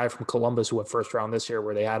that guy from Columbus who went first round this year,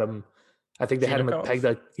 where they had him. I think they had him pegged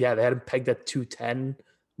at they had him pegged at 210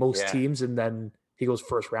 most teams, and then he goes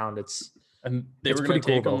first round. And they were going to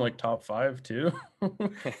take him like top 5 too.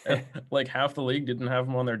 Like, half the league didn't have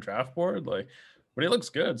him on their draft board. Like, but he looks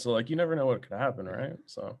good, so like, you never know what could happen, right?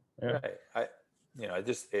 So yeah, right.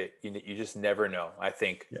 You just never know. I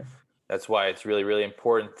think that's why it's really, really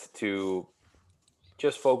important to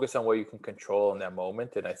just focus on what you can control in that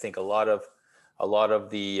moment. And I think a lot of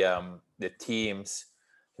the teams,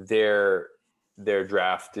 their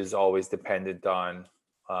draft is always dependent on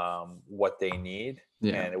what they need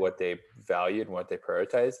and what they valued and what they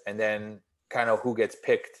prioritize, and then kind of who gets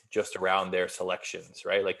picked just around their selections,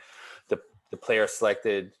 right? Like the player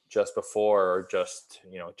selected just before or just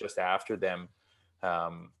after them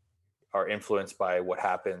are influenced by what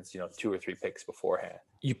happens 2 or 3 picks beforehand.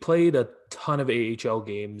 You played a ton of AHL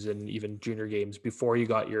games and even junior games before you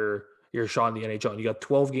got your shot in the NHL, and you got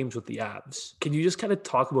 12 games with the Avs. Can you just kind of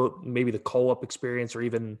talk about maybe the call-up experience, or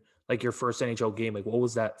even like your first NHL game? Like, what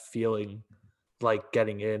was that feeling like,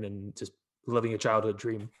 getting in and just living a childhood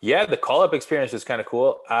dream? Yeah, the call-up experience was kind of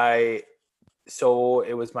cool. So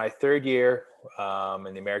it was my 3rd year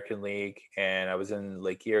in the American League, and I was in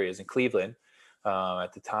Lake Erie. I was in Cleveland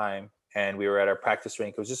at the time, and we were at our practice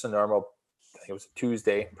rink. It was just a normal, I think it was a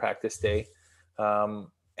Tuesday practice day.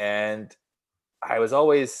 And I was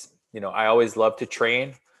always, I always loved to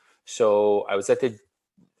train. So I was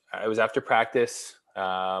after practice.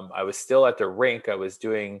 I was still at the rink. I was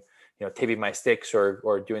doing, taping my sticks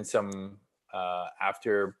or doing some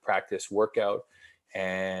after practice workout.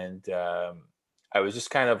 And I was just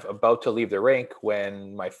kind of about to leave the rink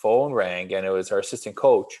when my phone rang, and it was our assistant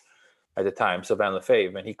coach at the time, Sylvain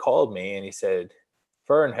Lefebvre. And he called me and he said,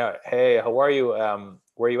 "Vern, hey, how are you?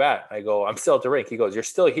 Where are you at?" I go, "I'm still at the rink." He goes, "You're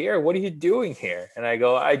still here? What are you doing here?" And I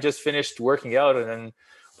go, "I just finished working out and then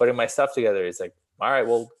putting my stuff together." He's like, "All right,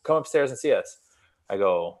 well, come upstairs and see us." I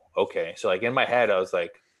go, "Okay." So like in my head, I was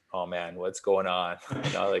like, "Oh man, what's going on?"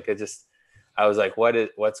 I was like,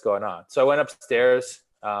 what's going on? So I went upstairs.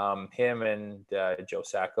 Him and Joe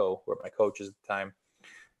Sacco were my coaches at the time.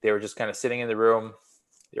 They were just kind of sitting in the room.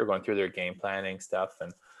 They were going through their game planning stuff.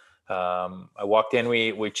 And I walked in,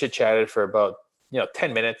 we chit-chatted for about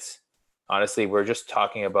 10 minutes. honestly, we're just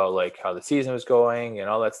talking about like how the season was going and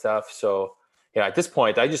all that stuff. So, at this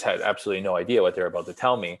point, I just had absolutely no idea what they were about to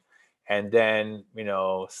tell me. And then,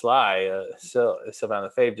 Sly, Sylvain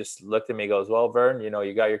Lefebvre just looked at me, goes, "Well, Vern,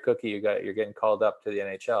 you got your cookie, you're getting called up to the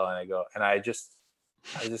NHL." And I go, and I was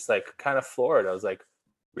just like kind of floored. I was like,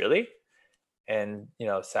 "Really?" And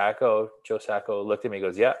Joe Sacco looked at me, and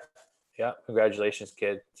goes, "Yeah, congratulations,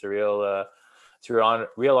 kid. It's a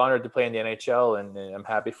real honor to play in the NHL, and I'm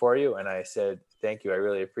happy for you." And I said, "Thank you, I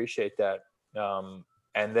really appreciate that."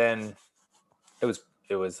 And then it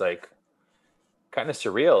was like kind of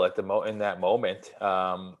surreal in that moment.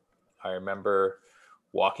 I remember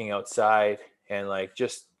walking outside and like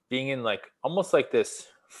just being in like almost like this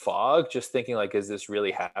fog, just thinking like, is this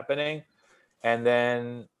really happening? And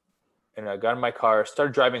then, I got in my car,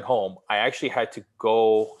 started driving home. I actually had to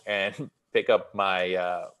go and pick up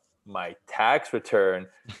my my tax return.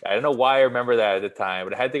 I don't know why I remember that at the time,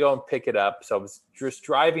 but I had to go and pick it up. So I was just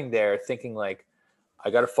driving there thinking like, I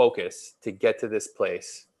got to focus to get to this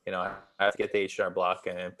place. I have to get to H&R Block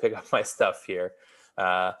and pick up my stuff here.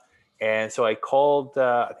 And so I called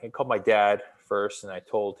my dad first, and I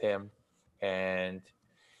told him, and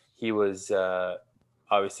he was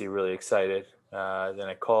obviously really excited. Then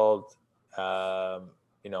I called,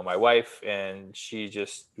 my wife, and she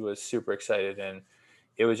just was super excited. And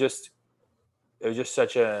it was just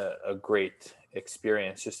such a great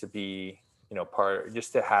experience just to be,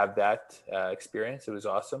 just to have that experience. It was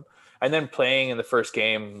awesome. And then playing in the first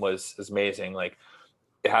game was amazing. Like,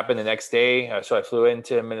 it happened the next day. So I flew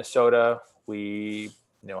into Minnesota. We,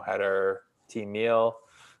 had our team meal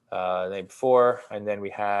the night before, and then we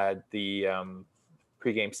had the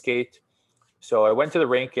pregame skate. So I went to the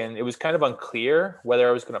rink, and it was kind of unclear whether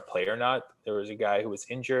I was going to play or not. There was a guy who was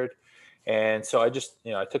injured. And so I just,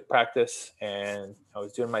 I took practice, and I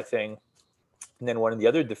was doing my thing. And then one of the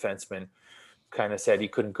other defensemen kind of said he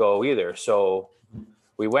couldn't go either. So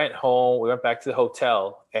we went home, we went back to the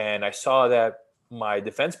hotel, and I saw that my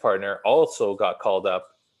defense partner also got called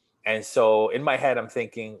up. And so in my head, I'm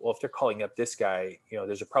thinking, well, if they're calling up this guy,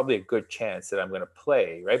 there's probably a good chance that I'm going to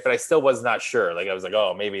play, right? But I still was not sure. Like, I was like,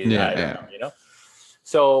 oh, maybe I don't know,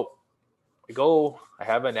 So I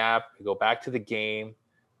have a nap, I go back to the game,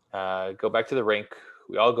 go back to the rink.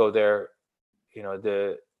 We all go there.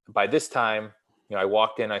 By this time, I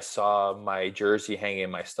walked in, I saw my jersey hanging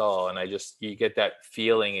in my stall, and you get that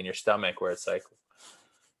feeling in your stomach where it's like,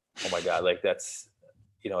 oh my God, like that's,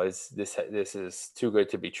 this is too good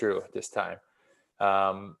to be true at this time.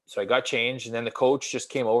 So I got changed, and then the coach just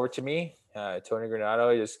came over to me. Tony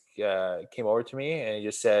Granato just came over to me, and he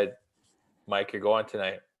just said, "Mike, you're going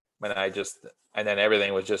tonight." And then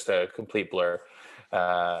everything was just a complete blur.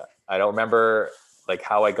 I don't remember like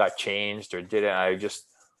how I got changed or didn't. I just,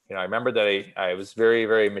 I remember that I was very,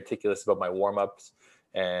 very meticulous about my warm-ups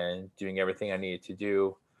and doing everything I needed to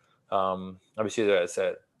do. Obviously, there's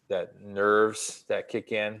that nerves that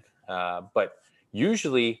kick in. But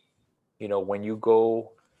usually, when you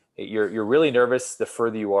go, you're really nervous the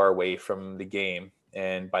further you are away from the game.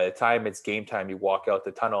 And by the time it's game time, you walk out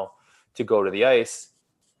the tunnel to go to the ice,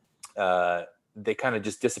 they kind of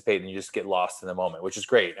just dissipate and you just get lost in the moment, which is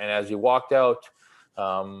great. And as we walked out,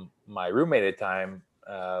 my roommate at the time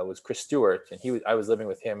was Chris Stewart, and I was living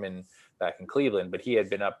with him back in Cleveland, but he had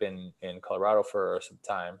been up in Colorado for some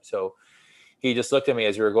time. So he just looked at me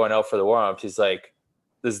as we were going out for the warm-ups. He's like,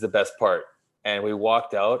 "This is the best part." And we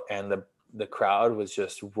walked out, and the crowd was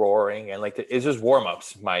just roaring, and like it's just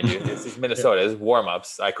warm-ups, mind you. This is Minnesota. It's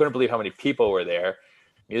warm-ups. I couldn't believe how many people were there.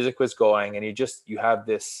 Music was going, and you have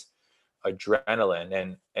this adrenaline,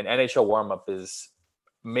 and an NHL warm-up is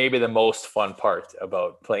maybe the most fun part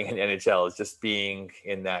about playing in the NHL, is just being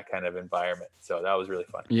in that kind of environment. So that was really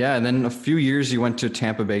fun. Yeah, and then a few years you went to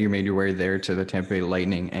Tampa Bay. You made your way there to the Tampa Bay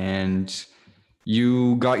Lightning, and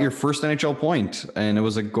you got your first NHL point, and it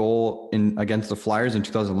was a goal against the Flyers in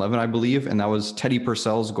 2011, I believe, and that was Teddy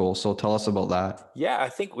Purcell's goal. So tell us about that. Yeah, I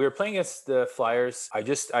think we were playing against the Flyers.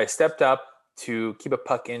 I stepped up to keep a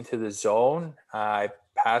puck into the zone. I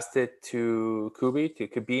passed it to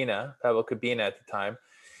Kabina, Pavel Kabina at the time.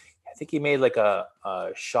 I think he made like a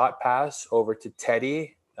shot pass over to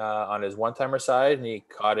Teddy on his one-timer side, and he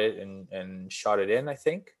caught it and shot it in, I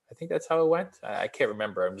think that's how it went. I can't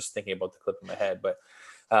remember. I'm just thinking about the clip in my head, but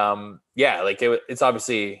yeah, like it's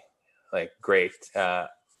obviously like great.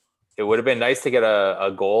 It would have been nice to get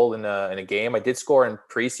a goal in a game. I did score in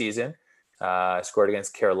preseason. I scored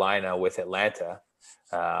against Carolina with Atlanta.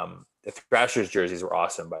 The Thrashers jerseys were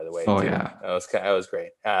awesome, by the way. Oh, too. yeah. That was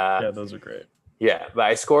great. Yeah, those are great. Yeah, but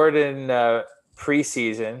I scored in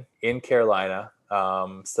preseason in Carolina.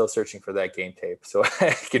 Still searching for that game tape so I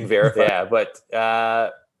can verify. Yeah, but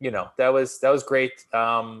that was great.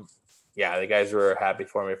 The guys were happy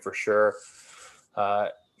for me for sure.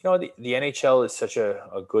 The NHL is such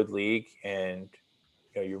a good league, and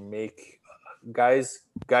you make guys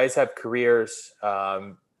have careers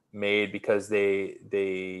made because they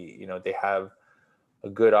have a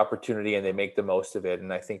good opportunity and they make the most of it.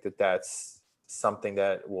 And I think that's something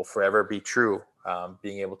that will forever be true.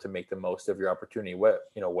 Being able to make the most of your opportunity,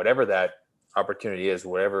 whatever that opportunity is,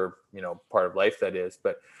 whatever, part of life that is,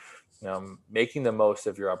 but making the most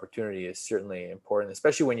of your opportunity is certainly important,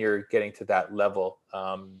 especially when you're getting to that level.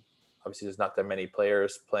 Obviously there's not that many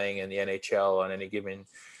players playing in the NHL on any given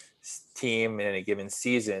team in any given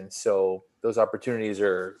season. So those opportunities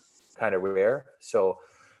are kind of rare. So,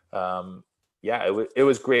 it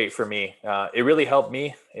was great for me. It really helped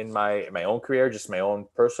me in my own career, just my own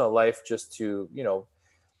personal life, just to,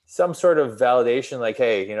 some sort of validation, like,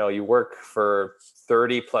 hey, you work for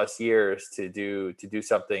 30 plus years to do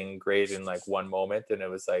something great in like one moment. And it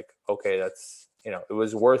was like, okay, that's, it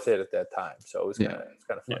was worth it at that time. So it was kind of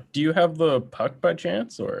fun. Yeah. Do you have the puck by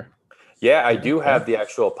chance, or? Yeah, I do have the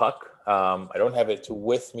actual puck. I don't have it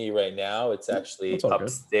with me right now. It's actually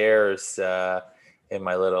upstairs in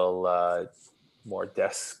my little more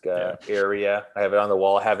desk area. I have it on the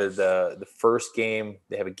wall. I have it the first game.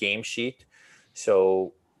 They have a game sheet.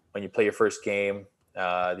 So when you play your first game,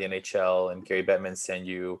 the NHL and Gary Bettman send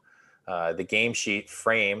you the game sheet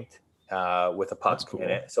framed with a puck in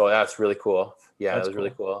it. So that's really cool. Yeah, that was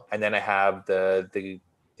really cool. And then I have the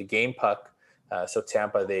game puck. So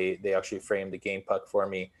Tampa, they actually framed the game puck for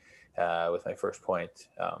me with my first point.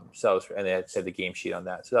 And they had the game sheet on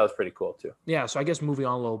that. So that was pretty cool too. Yeah. So I guess moving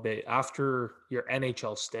on a little bit, after your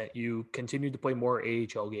NHL stint, you continued to play more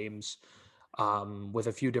AHL games with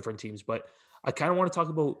a few different teams. But I kind of want to talk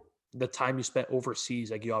about the time you spent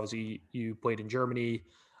overseas. Like you played in Germany.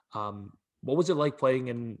 What was it like playing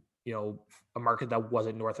in, a market that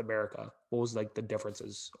wasn't North America? What was like the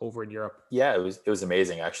differences over in Europe? Yeah, it was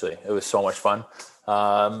amazing. Actually, it was so much fun.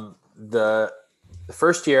 The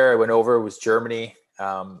first year I went over was Germany.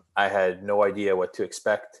 I had no idea what to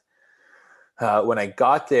expect. When I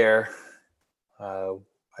got there,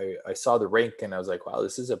 I saw the rink and I was like, wow,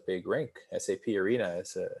 this is a big rink. SAP Arena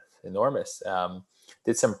is enormous.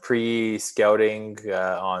 Did some pre-scouting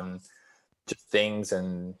on just things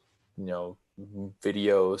and,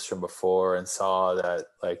 videos from before, and saw that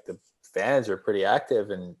like the fans were pretty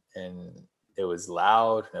active and it was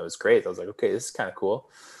loud and it was great. I was like, okay, this is kind of cool.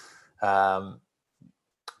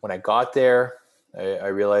 When I got there, I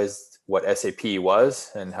realized what SAP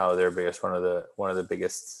was and how they're one of the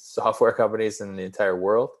biggest software companies in the entire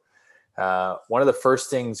world. One of the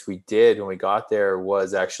first things we did when we got there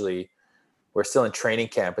was we're still in training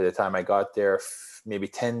camp at the time I got there, maybe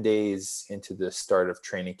 10 days into the start of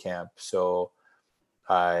training camp. So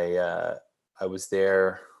I was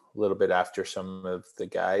there a little bit after some of the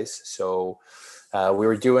guys. So we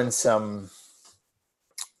were doing some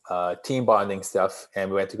team bonding stuff, and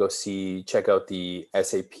we went to go check out the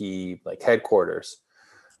SAP like headquarters.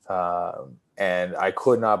 And I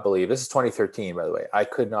could not believe, this is 2013, by the way, I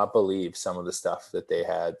could not believe some of the stuff that they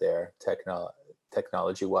had there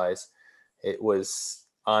technology wise. It was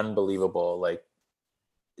unbelievable. Like,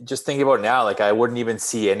 just thinking about it now, like I wouldn't even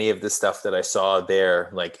see any of the stuff that I saw there,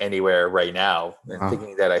 like anywhere right now. And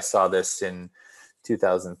thinking that I saw this in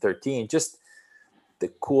 2013, just the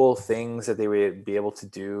cool things that they would be able to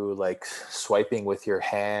do, like swiping with your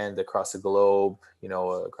hand across a globe,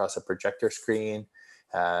 across a projector screen,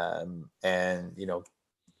 and,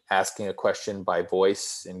 asking a question by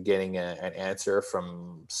voice and getting an answer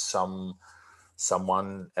from someone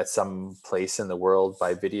at some place in the world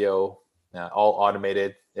by video, all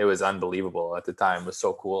automated. It was unbelievable at the time. It was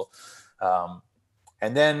so cool.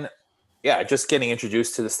 And then, just getting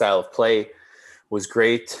introduced to the style of play was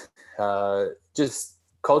great. Just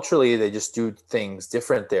culturally, they just do things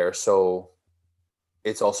different there. So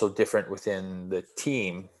it's also different within the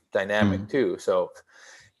team dynamic too. So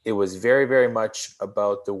it was very, very much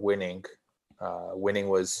about the winning. Winning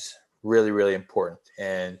was really, really important.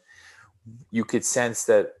 And you could sense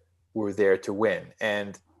that we're there to win.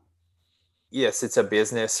 And yes, it's a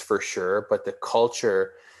business for sure, but the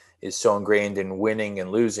culture is so ingrained in winning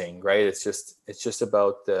and losing, right? It's just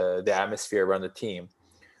about the atmosphere around the team.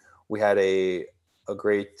 We had a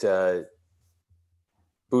great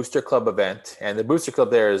booster club event, and the booster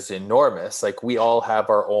club there is enormous. Like, we all have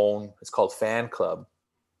our own, it's called fan club.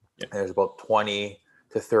 Yeah. There's about 20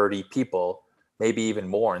 to 30 people, maybe even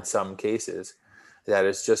more in some cases, that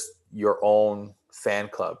is just your own fan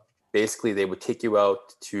club. Basically, they would take you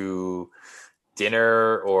out to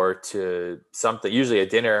dinner or to something, usually a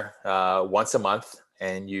dinner once a month,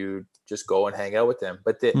 and you just go and hang out with them.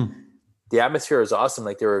 But the atmosphere was awesome.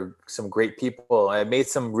 Like there were some great people. I made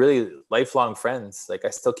some really lifelong friends. Like I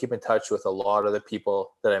still keep in touch with a lot of the people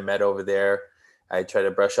that I met over there. I try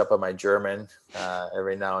to brush up on my German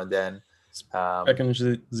every now and then. Sprechen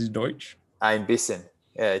Sie Deutsch? Ein bisschen.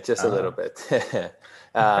 Yeah, just a little bit.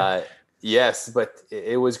 Yes, but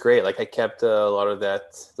it was great. Like I kept a lot of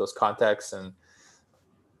those contacts, and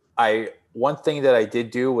one thing that I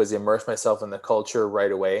did do was immerse myself in the culture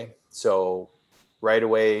right away. So right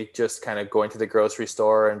away, just kind of going to the grocery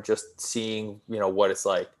store and just seeing, what it's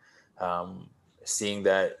like. Seeing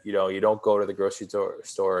that, you don't go to the grocery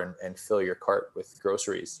store and fill your cart with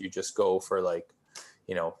groceries. You just go for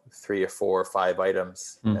 3 or 4 or 5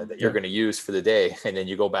 items that you're going to use for the day. And then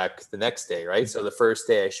you go back the next day, right? So the first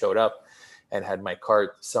day I showed up and had my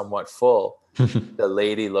cart somewhat full, the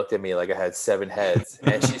lady looked at me like I had 7 heads,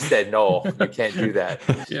 and she said, "No, you can't do that."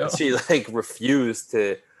 Yeah. She refused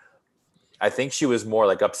to. I think she was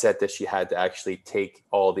more upset that she had to actually take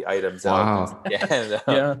all the items out.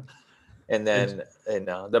 Yeah. And then,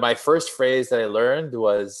 my first phrase that I learned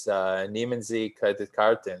was "Nehmen Sie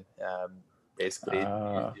Kreditkarten." Basically,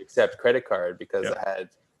 you accept credit card, because I had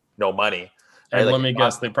no money. And let me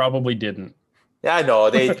guess, they probably didn't. Yeah, I know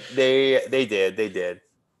they did.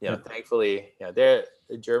 Thankfully, the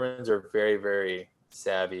Germans are very, very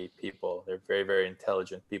savvy people. They're very, very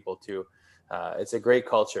intelligent people too. It's a great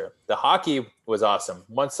culture. The hockey was awesome.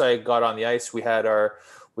 Once I got on the ice, we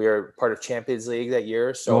were part of Champions League that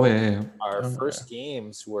year. So our first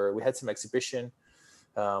games we had some exhibition.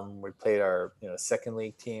 We played our second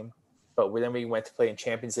league team, but then we went to play in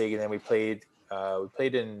Champions League, and then we played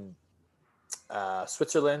in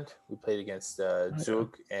Switzerland. We played against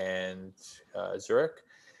Zug and Zurich,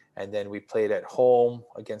 and then we played at home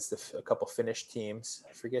against a couple Finnish teams.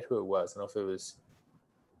 I forget who it was. I don't know if it was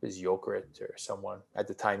Jokerit or someone. At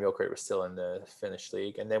the time, Jokerit was still in the Finnish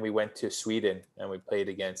league. And then we went to Sweden and we played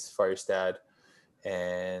against Färjestad,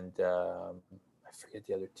 and I forget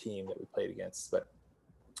the other team that we played against. But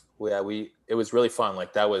it was really fun.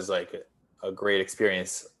 That was a great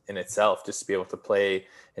experience in itself, just to be able to play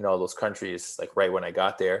in all those countries right when I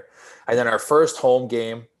got there. And then our first home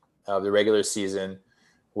game of the regular season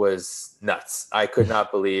was nuts. I could not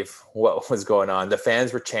believe what was going on. The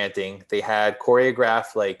fans were chanting. They had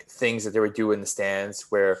choreographed things that they would do in the stands,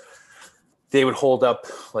 where they would hold up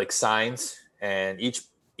signs, and each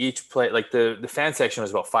play, the fan section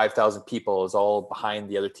was about 5,000 people. It was all behind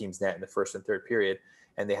the other team's net in the first and third period,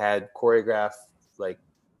 and they had choreographed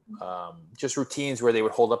just routines where they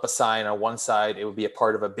would hold up a sign on one side. It would be a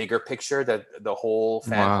part of a bigger picture that the whole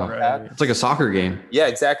fan club had. It's like a soccer game. Yeah,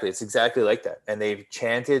 exactly. It's exactly like that. And they've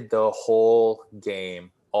chanted the whole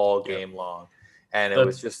game all game long. And it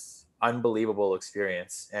was just unbelievable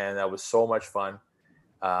experience. And that was so much fun.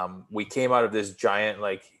 We came out of this giant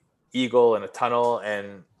eagle in a tunnel,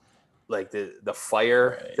 and the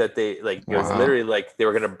fire that they it was literally they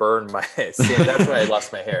were gonna burn my skin. That's why I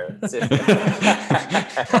lost my hair.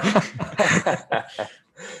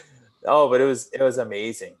 Oh, but it was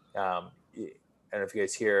amazing. I don't know if you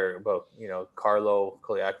guys hear about Carlo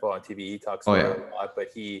Koliakvo on TV. He talks about it a lot,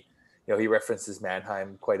 but he references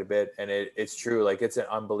Mannheim quite a bit, and it's true. It's an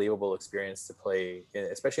unbelievable experience to play,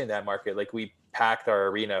 especially in that market. We packed our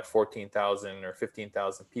arena 14,000 or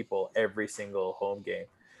 15,000 people every single home game.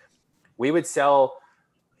 We would sell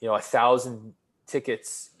 1,000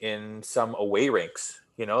 tickets in some away rinks.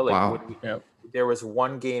 There was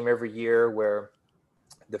one game every year where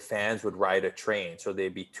the fans would ride a train. So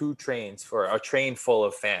they'd be 2 trains for a train full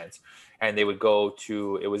of fans, and they would go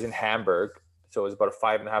to, it was in Hamburg. So it was about a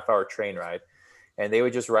 5.5 hour train ride, and they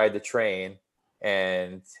would just ride the train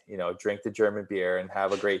and, drink the German beer and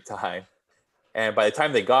have a great time. And by the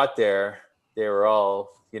time they got there, they were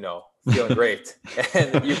all, feeling great,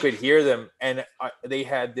 and you could hear them. And they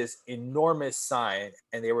had this enormous sign,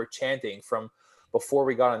 and they were chanting from before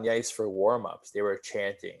we got on the ice for warm-ups. They were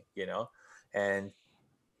chanting, and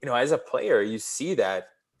as a player, you see that,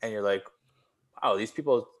 and you're like, wow, these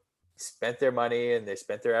people spent their money and they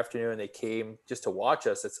spent their afternoon and they came just to watch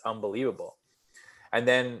us. It's unbelievable. And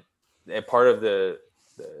then part of the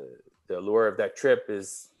allure of that trip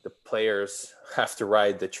is the players have to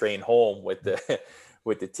ride the train home with the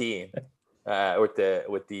team, with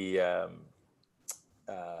the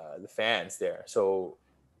fans there. So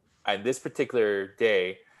on this particular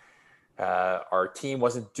day, our team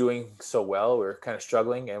wasn't doing so well. We were kind of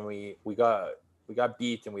struggling, and we got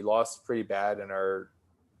beat, and we lost pretty bad. And our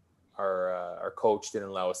coach didn't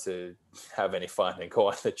allow us to have any fun and go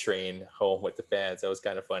on the train home with the fans. That was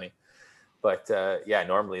kind of funny. But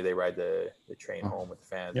normally they ride the train home with the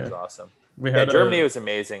fans. It was awesome. Germany was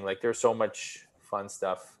amazing. Like there's so much fun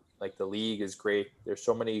stuff. Like the league is great. There's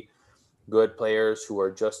so many good players who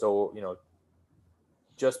are just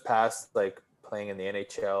past like playing in the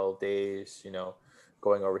NHL days,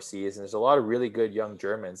 going overseas. And there's a lot of really good young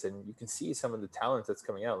Germans, and you can see some of the talent that's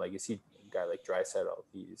coming out. Like you see a guy like Draisaitl,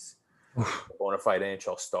 he's a bona fide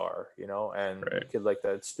NHL star, and a kid like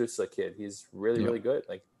that Stützle kid, he's really, really good.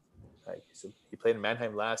 Like he played in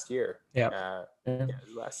Mannheim last year.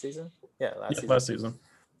 Last season. Last season.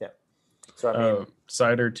 Yeah. So I mean,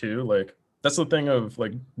 Seider too. Like that's the thing of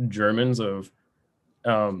like Germans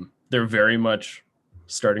they're very much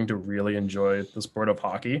starting to really enjoy the sport of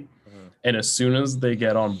hockey, and as soon as they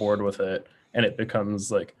get on board with it and it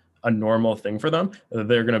becomes like a normal thing for them,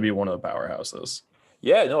 they're going to be one of the powerhouses.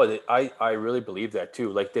 Yeah, no, I really believe that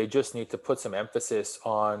too. Like they just need to put some emphasis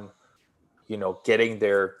on getting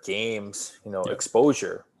their games,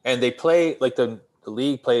 exposure. And they play like the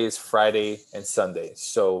league plays Friday and Sunday.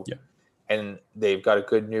 So, and they've got a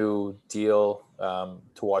good new deal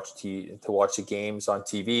to watch the games on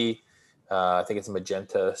TV. I think it's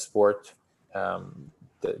Magenta Sport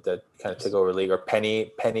that kind of took over the league, or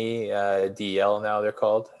Penny DL now they're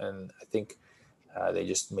called. And I think they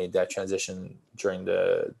just made that transition during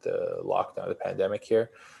the lockdown, the pandemic here.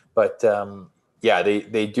 But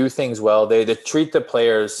they do things well. They treat the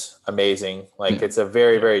players amazing. Like it's a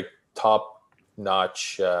very, very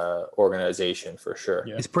top-notch organization for sure.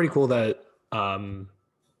 It's pretty cool that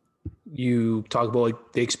you talk about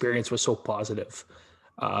like the experience was so positive.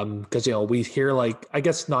 Because we hear like, I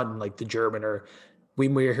guess not in like the German, or we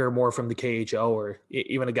may hear more from the KHL, or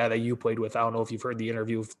even a guy that you played with. I don't know if you've heard the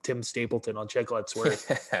interview of Tim Stapleton on Chicklets, where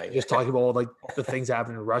just talking about like the things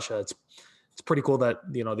happening in Russia. It's pretty cool that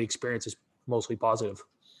the experience is mostly positive.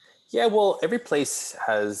 Yeah, well, every place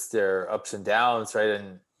has their ups and downs, right?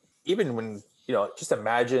 And even when just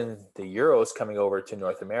imagine the Euros coming over to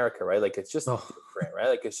North America, right? Like it's just different, right?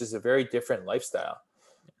 Like it's just a very different lifestyle.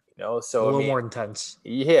 So a little more intense.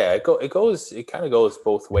 Yeah, it kind of goes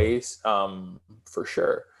both ways, for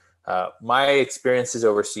sure. My experiences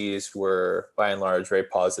overseas were by and large very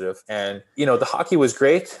positive, and the hockey was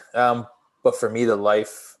great. But for me, the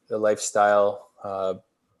lifestyle,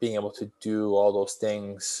 being able to do all those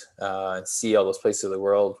things and see all those places of the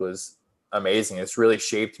world was amazing. It's really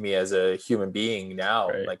shaped me as a human being now.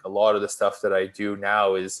 Right. Like a lot of the stuff that I do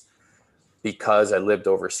now is because I lived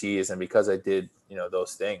overseas and because I did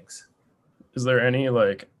those things. Is there any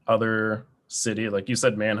like other city, like you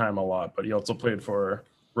said Mannheim a lot, but you also played for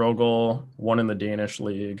Rogel, one in the Danish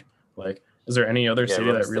league. Like, is there any other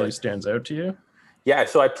city that really stands out to you? Yeah,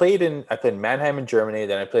 so I played in Mannheim in Germany,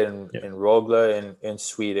 then I played in Rogla in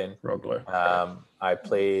Sweden. Rogla. I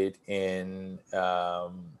played in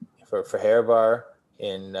for Hervar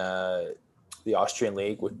in the Austrian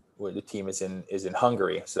league, where the team is in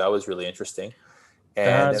Hungary. So that was really interesting.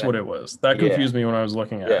 And that's what it was. That confused me when I was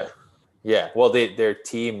looking at it. Yeah. Well, their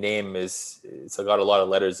team name it's got a lot of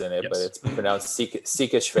letters in it, but it's pronounced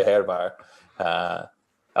Sikish Hervar. That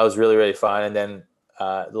was really, really fun. And then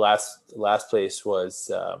the last place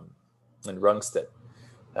was in Rungsted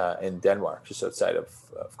in Denmark, just outside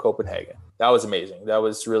of Copenhagen. That was amazing. That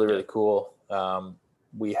was really, really cool.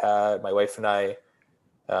 We had, my wife and I,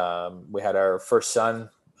 we had our first son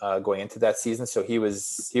going into that season. So he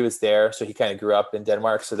was there. So he kind of grew up in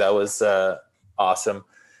Denmark. So that was awesome.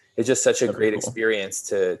 It's just such a great experience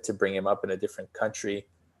to bring him up in a different country,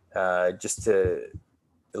 just to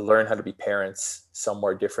learn how to be parents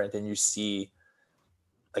somewhere different. And you see,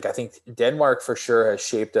 like, I think Denmark for sure has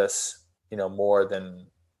shaped us, more than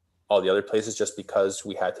all the other places, just because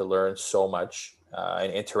we had to learn so much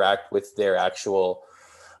and interact with their actual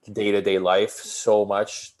day-to-day life so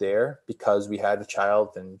much there, because we had a child.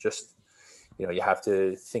 And just, you have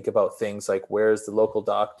to think about things like, where's the local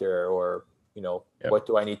doctor, or, what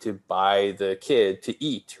do I need to buy the kid to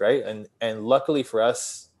eat, right? And luckily for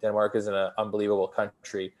us, Denmark is an unbelievable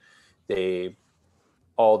country.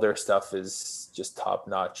 All their stuff is just top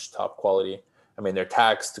notch, top quality. I mean, they're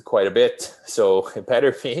taxed quite a bit, so it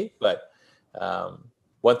better be. But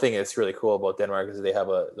one thing that's really cool about Denmark is they have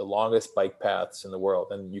the longest bike paths in the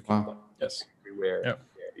world, and you can bike everywhere. Yep.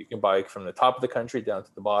 You can bike from the top of the country down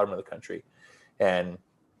to the bottom of the country, and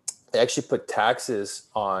they actually put taxes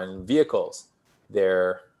on vehicles.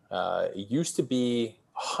 There it used to be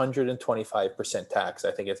 125% tax.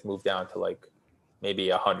 I think it's moved down to like maybe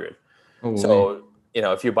 100. Oh, so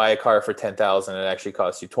if you buy a car for 10,000, it actually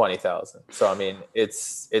costs you 20,000. So I mean,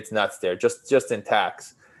 it's nuts there, just in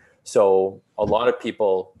tax. So a lot of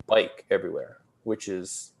people bike everywhere, which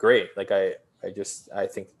is great. Like I I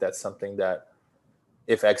think that's something that,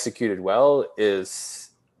 if executed well, is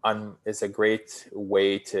a great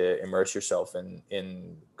way to immerse yourself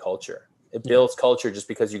in culture. It builds culture just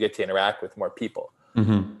because you get to interact with more people.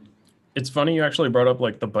 Mm-hmm. It's funny you actually brought up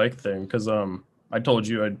like the bike thing, because I told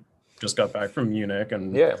you I just got back from Munich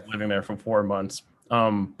and was living there for 4 months.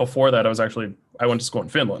 Before that, I went to school in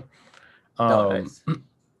Finland. Nice.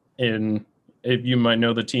 If you might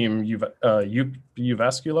know the team,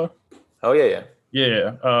 Uvascula. Oh yeah.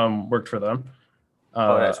 Worked for them.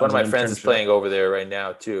 Nice. One of my friends is internship. playing over there right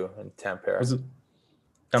now too, in Tampere. Was it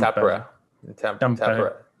Tampere?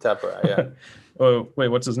 Tampere. Tampere, yeah. Oh wait,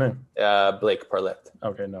 what's his name? Blake Parlett.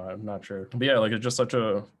 Okay, no, I'm not sure. But yeah, like it's just such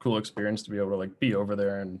a cool experience to be able to like be over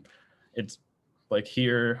there, and it's like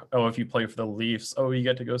here. Oh, if you play for the Leafs, oh, you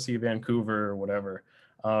get to go see Vancouver or whatever.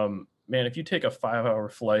 Man, if you take a 5-hour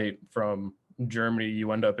flight from Germany,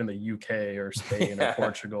 you end up in the UK or Spain or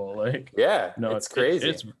Portugal. Like, no, it's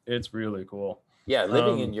crazy. It's really cool. Yeah,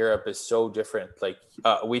 living in Europe is so different. Like,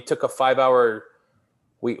 we took a 5-hour.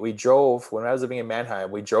 We drove when I was living in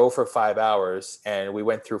Mannheim. We drove for 5 hours and we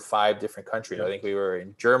went through 5 different countries. I think we were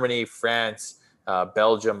in Germany, France,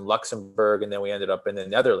 Belgium, Luxembourg, and then we ended up in the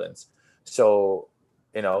Netherlands. So,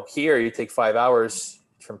 here you take 5 hours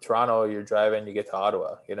from Toronto. You're driving, you get to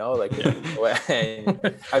Ottawa.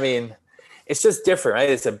 And, I mean, it's just different, right?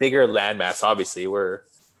 It's a bigger landmass. Obviously,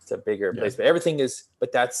 it's a bigger place, but everything is.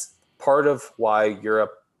 But that's part of why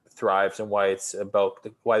Europe thrives and why it's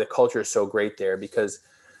why the culture is so great there, because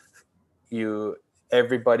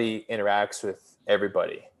everybody interacts with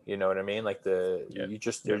everybody. You know what I mean? Like there's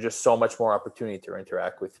just so much more opportunity to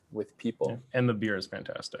interact with people. Yeah. And the beer is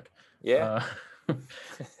fantastic. Yeah.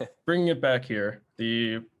 Bringing it back here,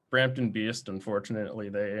 the Brampton Beast, unfortunately,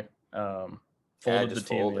 they folded the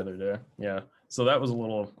team the other day. Yeah. So that was a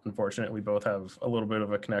little unfortunate. We both have a little bit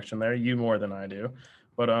of a connection there. You more than I do.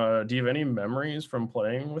 But do you have any memories from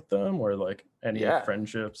playing with them, or like any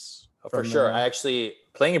friendships? For sure. I actually,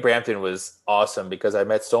 playing in Brampton was awesome because I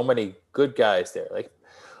met so many good guys there. Like,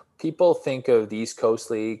 people think of the East Coast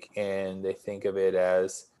League and they think of it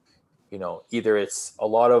as, either it's a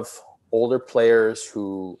lot of older players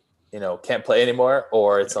who, can't play anymore,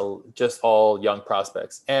 or it's just all young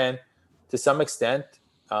prospects. And to some extent,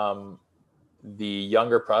 the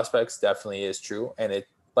younger prospects definitely is true.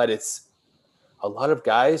 But it's a lot of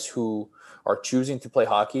guys who are choosing to play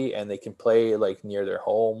hockey and they can play like near their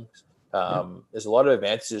homes. There's a lot of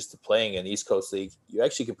advantages to playing in the East Coast League. You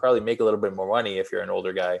actually can probably make a little bit more money if you're an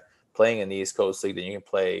older guy playing in the East Coast League than you can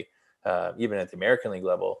play even at the American League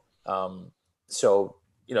level. So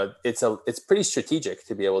it's pretty strategic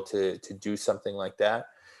to be able to do something like that.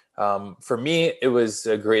 For me, it was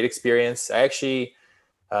a great experience. I actually,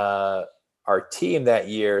 our team that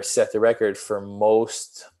year set the record for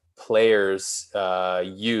most players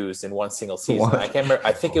used in one single season. What? I can't remember.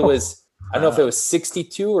 I think it was, I don't know if it was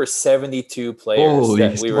 62 or 72 players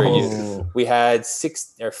that we were using. We had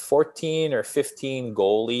 14 or 15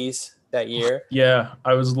 goalies that year. Yeah,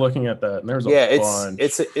 I was looking at that, and there's a bunch.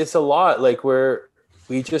 It's a lot. Like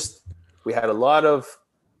we had a lot of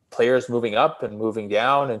players moving up and moving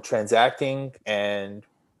down and transacting, and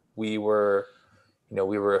we were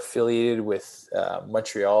affiliated with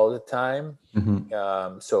Montreal at the time.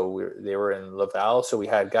 Mm-hmm. So they were in Laval. So we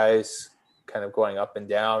had guys kind of going up and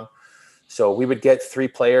down. So we would get 3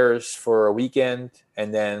 players for a weekend,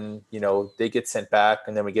 and then, they get sent back,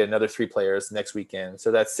 and then we get another 3 players next weekend.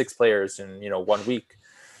 So that's 6 players in, 1 week.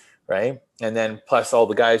 Right. And then plus all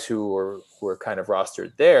the guys who were kind of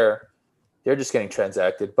rostered there, they're just getting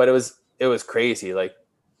transacted. But it was crazy. Like,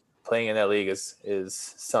 playing in that league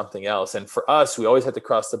is something else. And for us, we always had to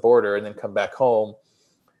cross the border and then come back home.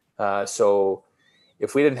 So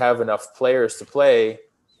if we didn't have enough players to play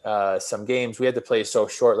some games, we had to play so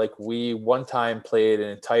short. Like, we one time played an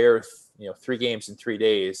entire, 3 games in 3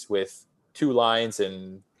 days with 2 lines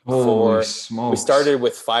and 4. We started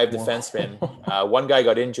with 5 defensemen. One guy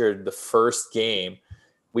got injured the first game.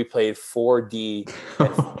 We played 4D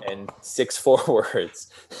and 6 forwards.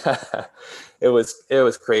 It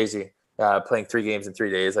was crazy playing 3 games in 3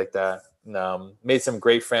 days like that. Made some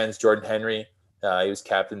great friends. Jordan Henry, he was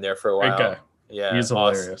captain there for a while. Great guy. Yeah, he's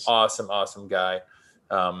hilarious. Awesome guy.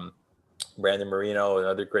 Brandon Marino,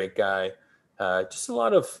 another great guy. Just a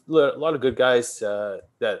lot of good guys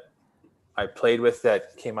that I played with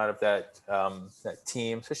that came out of that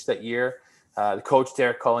team, especially that year. The coach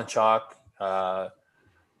there, Colin Chalk,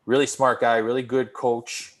 really smart guy, really good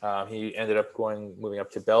coach. He ended up moving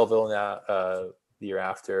up to Belleville now the year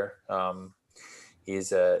after. He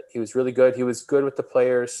was really good. He was good with the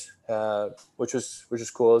players, which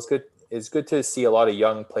was cool. It was good. it's good to see a lot of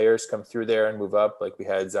young players come through there and move up. Like we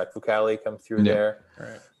had Zach Fucali come through there.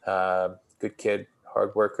 Right. Good kid,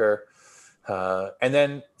 hard worker. And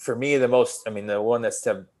then for me, the one that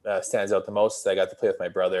stands out the most, I got to play with my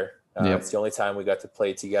brother. It's the only time we got to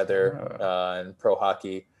play together in pro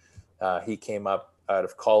hockey. He came up out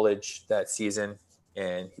of college that season,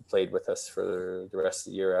 and he played with us for the rest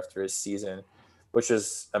of the year after his season, which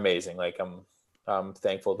was amazing. Like I'm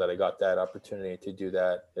thankful that I got that opportunity to do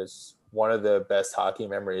that. It's one of the best hockey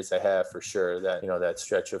memories I have for sure. That, that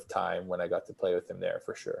stretch of time when I got to play with him there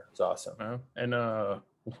for sure. It's awesome. And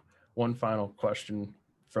one final question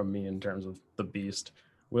from me in terms of the beast: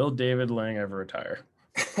 will David Lang ever retire?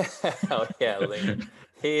 Oh yeah, Lang.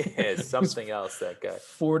 He is something else. That guy.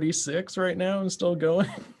 46 right now and still going.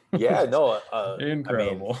 Yeah, no,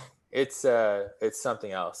 incredible. It's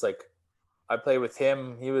something else. Like I played with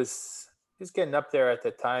him. He's getting up there at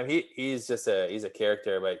the time. He's a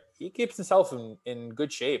character, but he keeps himself in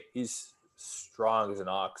good shape. He's strong as an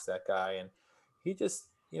ox, that guy, and he just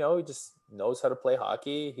knows how to play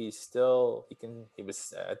hockey. He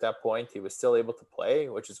was at that point, he was still able to play,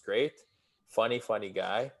 which is great. Funny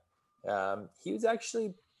guy. He was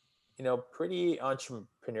actually, pretty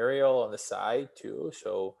entrepreneurial on the side too.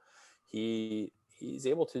 So he's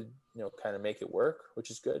able to, kind of make it work, which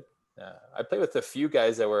is good. I played with a few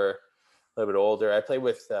guys that were a little bit older. I played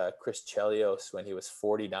with Chris Chelios when he was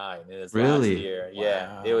 49 in his last year. Wow.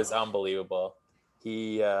 Yeah, it was unbelievable.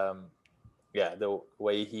 He, the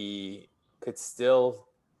way he could still,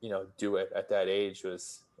 do it at that age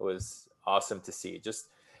was awesome to see.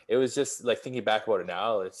 It was just like thinking back about it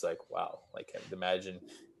now, it's like, wow, like imagine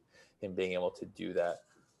him being able to do that.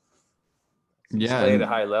 Yeah. Play at a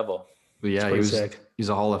high level. Yeah, he's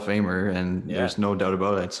a Hall of Famer, and there's no doubt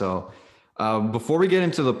about it. So before we get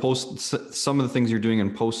into some of the things you're doing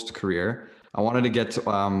in post career, I wanted to get to,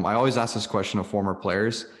 I always ask this question of former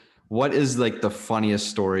players. What is like the funniest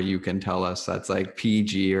story you can tell us that's like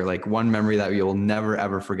PG, or like one memory that you'll never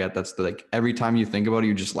ever forget? That's like every time you think about it,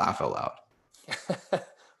 you just laugh out loud.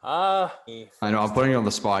 I know I'm putting you on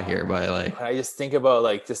the spot here, but like I just think about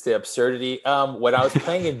like just the absurdity. When I was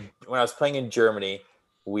playing in Germany,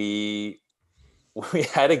 we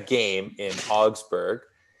had a game in Augsburg,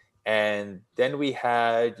 and then we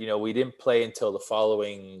had, we didn't play until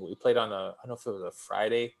we played on I don't know if it was a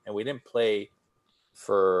Friday, and we didn't play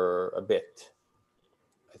for a bit.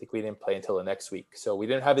 I think we didn't play until the next week. So we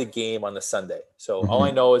didn't have a game on the Sunday. So all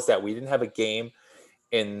I know is that we didn't have a game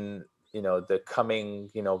in, the coming,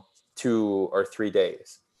 2 or 3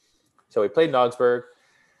 days. So we played in Augsburg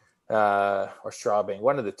or Straubing,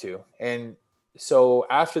 one of the two. And so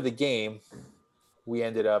after the game, we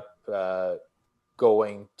ended up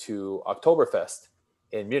going to Oktoberfest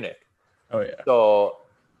in Munich. Oh yeah. So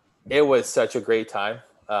it was such a great time.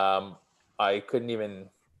 I couldn't even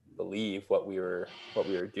believe what we were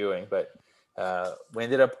doing, but we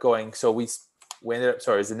ended up going. So we ended up.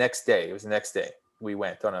 Sorry, it was the next day. We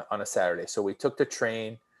went on a Saturday. So we took the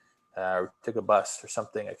train, took a bus or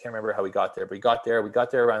something. I can't remember how we got there, but we got there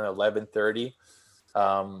around 11:30.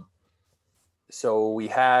 So we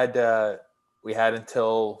had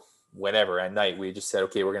until whenever at night. We just said,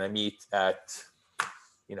 okay, we're gonna meet at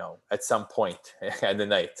some point at the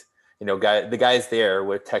night. The guys there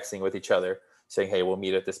were texting with each other saying, hey, we'll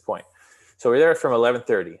meet at this point. So we're there from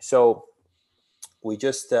 11:30. So we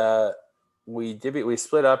just, we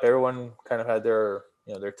split up. Everyone kind of had their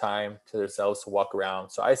time to themselves to walk around.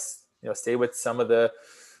 So I, stayed with some of the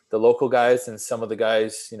local guys, and some of the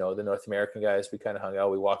guys, the North American guys, we kind of hung out,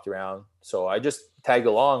 we walked around. So I just tagged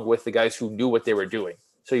along with the guys who knew what they were doing.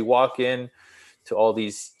 So you walk in to all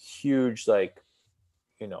these huge,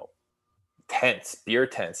 beer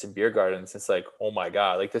tents and beer gardens. It's like, oh my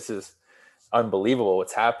God, like this is unbelievable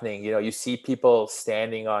what's happening. You see people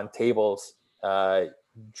standing on tables,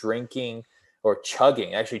 drinking or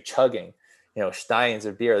chugging, steins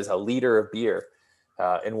of beer. There's a liter of beer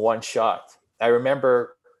in one shot. I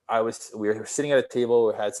remember we were sitting at a table,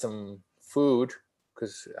 we had some food,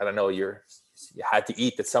 because I don't know, you had to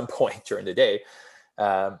eat at some point during the day.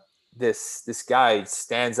 This guy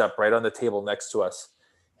stands up right on the table next to us,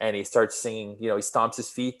 and he starts singing. He stomps his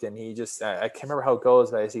feet, and he just, I can't remember how it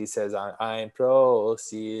goes, but he says, I'm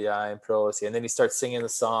Prosi, and then he starts singing the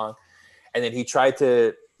song. And then he tried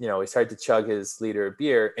to chug his liter of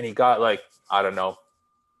beer, and he got I don't know,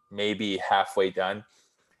 maybe halfway done,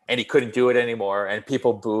 and he couldn't do it anymore. And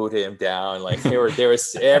people booed him down.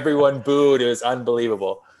 Everyone booed. It was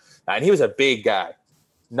unbelievable. And he was a big guy.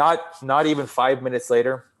 Not even 5 minutes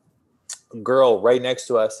later, a girl right next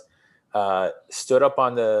to us stood up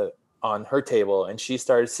on her table, and she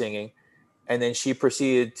started singing, and then she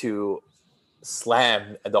proceeded to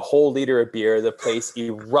slam the whole liter of beer. The place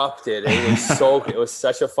erupted. It was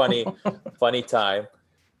such a funny time.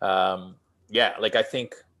 Yeah, like I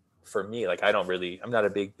think for me, like I'm not a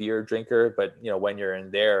big beer drinker, but when you're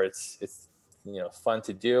in there, it's fun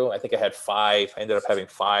to do. I think I ended up having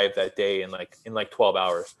 5 that day in like 12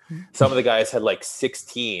 hours. Some of the guys had like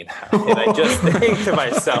 16, and I just think to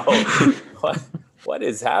myself, what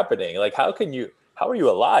is happening? Like, how are you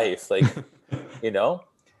alive? Like,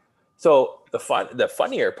 So the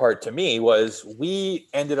funnier part to me was we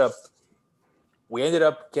ended up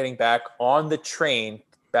getting back on the train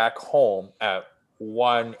back home at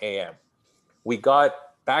 1 a.m. We got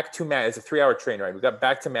back to it's a 3-hour train ride. We got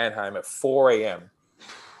back to Mannheim at 4 a.m.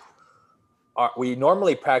 We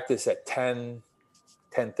normally practice at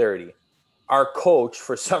 10:30. Our coach,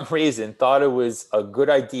 for some reason, thought it was a good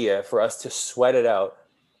idea for us to sweat it out.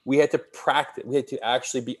 We had to practice. We had to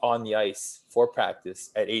actually be on the ice for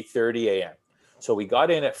practice at 8:30 a.m. So we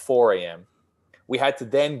got in at 4 a.m. We had to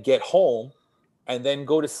then get home and then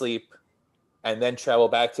go to sleep and then travel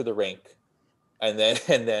back to the rink and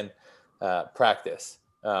then practice.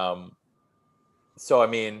 So, I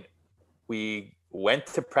mean, we went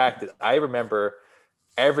to practice. I remember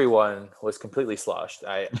everyone was completely sloshed.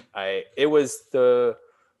 It was the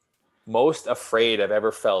most afraid I've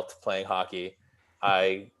ever felt playing hockey.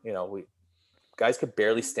 Guys could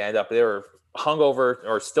barely stand up. They were hungover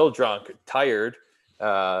or still drunk, tired,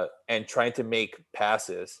 and trying to make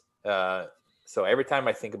passes. So every time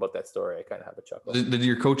I think about that story, I kind of have a chuckle. Did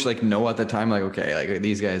your coach know at the time, okay,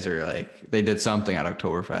 these guys are they did something at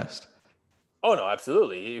Oktoberfest? Oh no,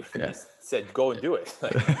 absolutely. He said, "Go and do it."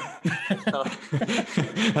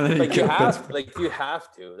 You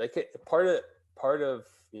have to. Part of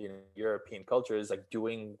European culture is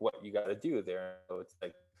doing what you got to do there. So it's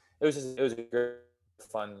it was a good,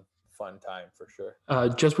 fun time for sure.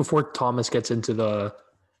 Just before Thomas gets into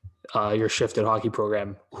your shifted hockey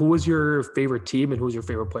program, who was your favorite team and who was your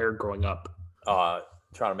favorite player growing up?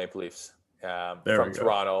 Toronto Maple Leafs. From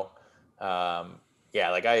Toronto.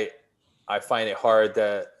 I find it hard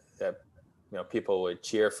that people would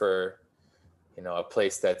cheer for a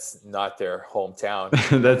place that's not their hometown.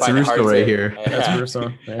 That's Russo right here. That's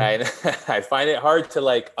Russo. Yeah. I find it hard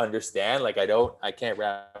to understand. I can't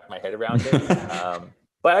wrap my head around it.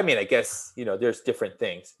 But I mean, I guess there's different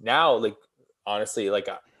things now. Honestly,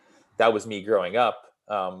 that was me growing up.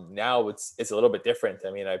 Now it's a little bit different.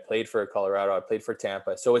 I mean, I played for Colorado. I played for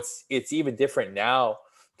Tampa, so it's even different now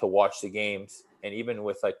to watch the games, and even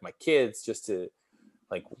with my kids, just to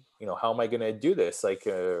how am I going to do this?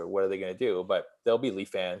 What are they going to do? But they'll be Leaf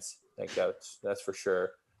fans. That's for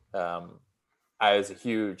sure. I was a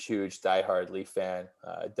huge diehard Leaf fan.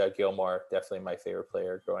 Doug Gilmour, definitely my favorite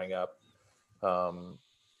player growing up,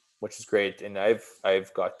 which is great. And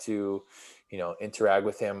I've got to, interact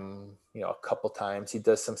with him, a couple times. He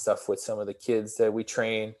does some stuff with some of the kids that we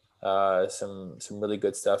train, some really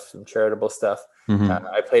good stuff, some charitable stuff. Mm-hmm.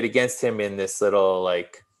 I played against him in this little,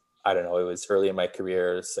 I don't know, it was early in my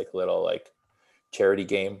career. It's a little charity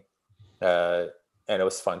game. And it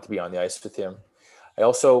was fun to be on the ice with him. I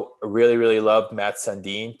also really, really loved Matt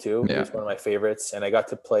Sundin too. Yeah. He was one of my favorites. And I got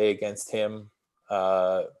to play against him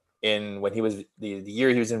when he was the year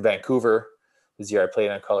he was in Vancouver. This year I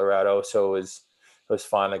played on Colorado. So it was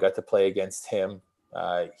fun. I got to play against him.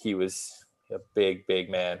 He was a big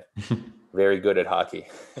man. Very good at hockey.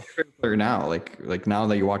 Now, now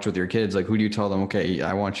that you watch with your kids, who do you tell them, okay,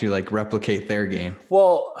 I want you to replicate their game?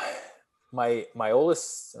 Well, my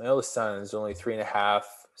oldest son is only 3.5.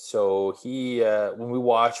 So he, when we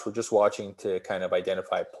watch, we're just watching to kind of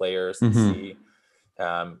identify players and see.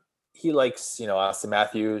 He likes, Austin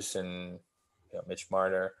Matthews and Mitch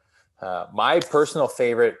Marner. My personal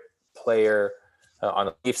favorite player on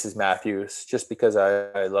the Leafs is Matthews, just because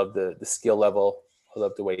I love the skill level. I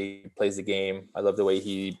love the way he plays the game. I love the way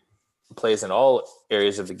he plays in all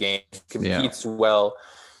areas of the game. Competes well.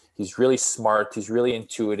 He's really smart. He's really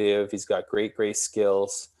intuitive. He's got great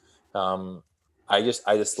skills. I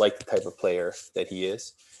just like the type of player that he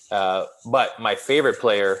is. But my favorite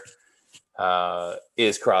player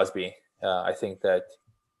is Crosby. I think that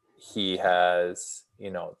he has,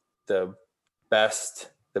 the best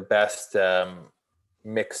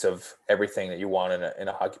mix of everything that you want in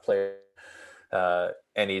a hockey player.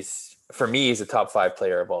 And he's a top 5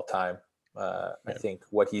 player of all time. I think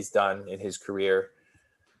what he's done in his career,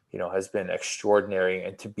 has been extraordinary,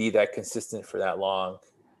 and to be that consistent for that long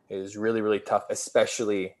is really, really tough,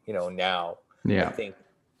 especially, now. Yeah. I think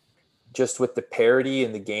just with the parity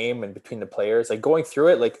in the game and between the players, going through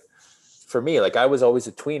it, for me, I was always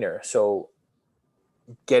a tweener. So,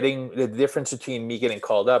 getting the difference between me getting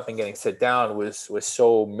called up and getting set down was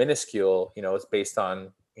so minuscule. It's based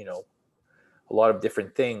on, a lot of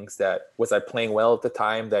different things. That was I playing well at the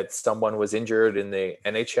time that someone was injured in the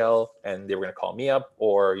NHL and they were going to call me up,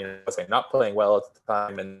 or, was I not playing well at the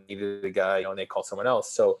time and needed a guy, and they called someone else.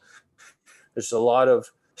 So there's a lot of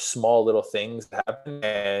small little things that happen,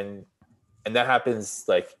 and that happens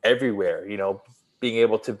like everywhere, being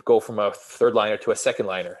able to go from a third liner to a second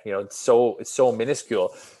liner, it's so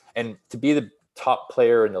minuscule. And to be the top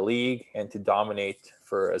player in the league and to dominate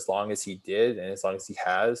for as long as he did and as long as he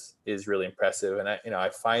has is really impressive. And I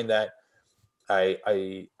find that I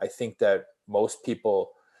think that most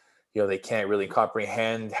people, they can't really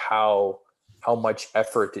comprehend how much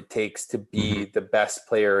effort it takes to be the best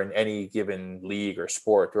player in any given league or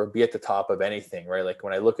sport, or be at the top of anything, right? Like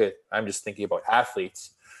when I'm just thinking about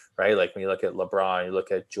athletes, right? Like when you look at LeBron, you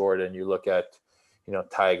look at Jordan, you look at,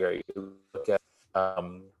 Tiger, you look at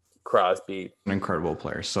Crosby. An incredible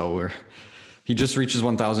player. So he just reached his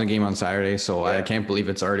 1,000 game on Saturday. So I can't believe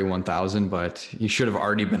it's already 1,000, but he should have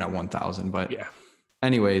already been at 1,000. But yeah.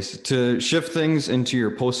 Anyways, to shift things into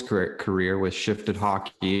your post-career with Shifted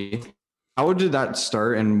Hockey, how did that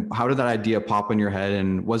start and how did that idea pop in your head?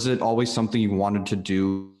 And was it always something you wanted to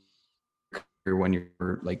do when you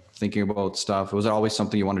were like thinking about stuff? Was it always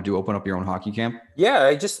something you wanted to do, open up your own hockey camp?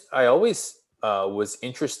 Yeah, I always was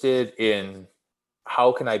interested in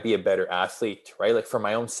how can I be a better athlete, right? Like for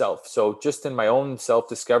my own self. So just in my own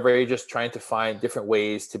self-discovery, just trying to find different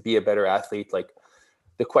ways to be a better athlete. Like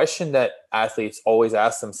the question that athletes always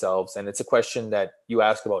ask themselves, and it's a question that you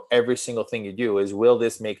ask about every single thing you do, is will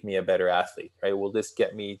this make me a better athlete, right? Will this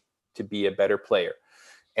get me to be a better player?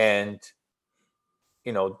 And,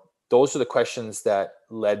 those are the questions that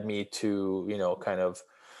led me to, kind of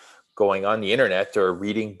going on the internet or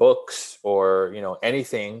reading books or,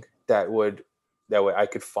 anything that way I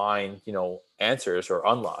could find, answers or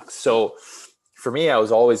unlocks. So for me, I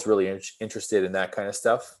was always really interested in that kind of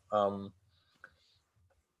stuff.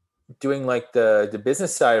 Doing like the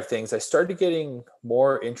business side of things, I started getting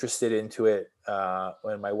more interested into it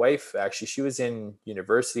when my wife, actually, she was in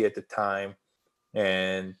university at the time,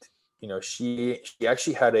 and she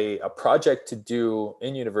actually had a project to do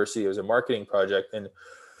in university. It was a marketing project, and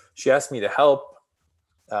she asked me to help.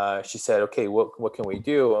 She said, "Okay, what can we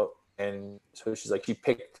do?" And so she's like, she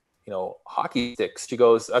picked hockey sticks. She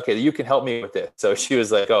goes, "Okay, you can help me with this." So she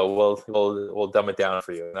was like, "Oh, well, we'll dumb it down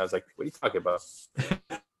for you." And I was like, "What are you talking about?"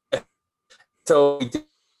 So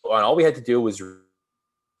all we had to do was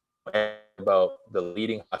about the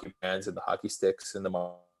leading hockey brands and the hockey sticks and the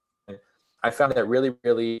market. I found that really,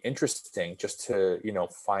 really interesting, just to,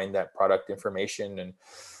 find that product information. And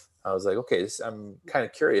I was like, okay, I'm kind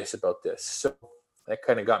of curious about this. So that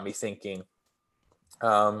kind of got me thinking,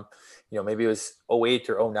 maybe it was 08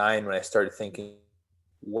 or 09 when I started thinking,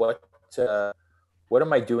 what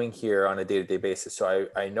am I doing here on a day-to-day basis? So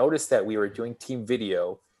I noticed that we were doing team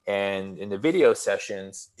video, and in the video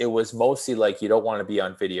sessions, it was mostly like, you don't want to be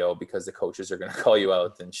on video because the coaches are going to call you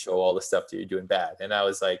out and show all the stuff that you're doing bad. And I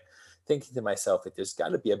was like thinking to myself, like, there's got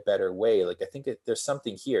to be a better way. Like, I think there's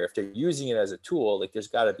something here. If they're using it as a tool, like, there's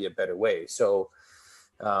got to be a better way. So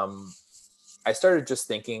I started just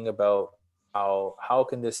thinking about how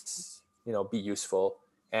can this, be useful.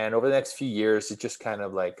 And over the next few years, it just kind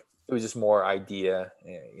of like, it was just more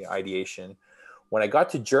ideation. When I got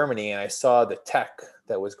to Germany and I saw the tech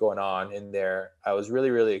that was going on in there, I was really,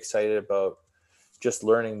 really excited about just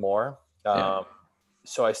learning more.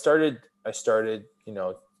 So I started,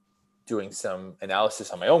 doing some analysis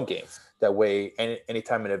on my own game. That way,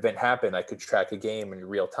 anytime an event happened, I could track a game in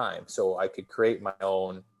real time. So I could create my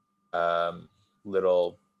own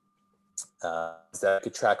little that I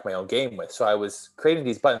could track my own game with. So I was creating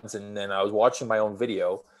these buttons, and then I was watching my own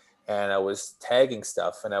video, and I was tagging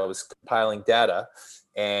stuff, and I was compiling data,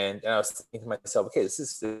 and I was thinking to myself, okay, this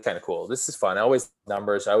is kind of cool. This is fun. I always love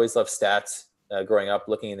numbers. I always love stats. Growing up,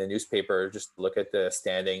 looking in the newspaper, just look at the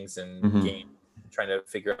standings and game, trying to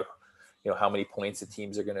figure out, how many points the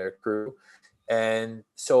teams are going to accrue. And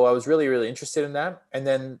so I was really, really interested in that. And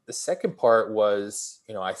then the second part was,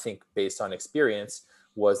 I think based on experience,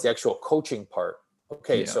 was the actual coaching part.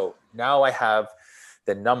 Okay, so now I have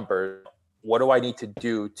the number. What do I need to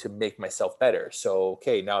do to make myself better? So,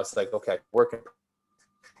 okay, now it's like, okay, working.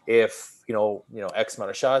 If, X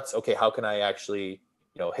amount of shots, okay, how can I actually,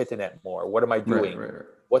 hit the net more? What am I doing? Right.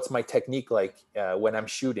 What's my technique like when I'm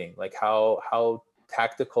shooting? Like how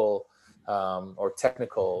tactical or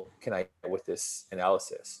technical can I get with this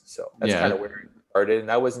analysis? So that's kind of where it started. And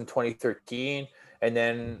that was in 2013. And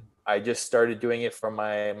then I just started doing it for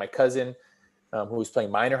my cousin who was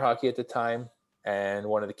playing minor hockey at the time. and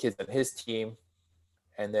one of the kids on his team.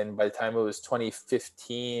 And then by the time it was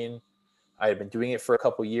 2015, I had been doing it for a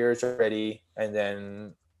couple years already. And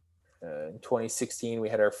then in 2016, we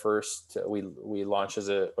had our first, we launched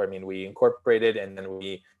we incorporated, and then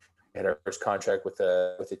we had our first contract with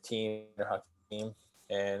a team, a hockey team,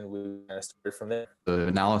 and we kind of started from there. The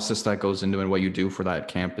analysis that goes into and what you do for that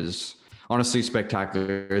camp is honestly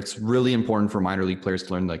spectacular. It's really important for minor league players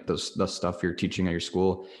to learn like the stuff you're teaching at your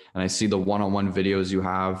school. And I see the one-on-one videos you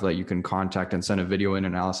have that you can contact and send a video in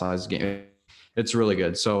and analyze the game. It's really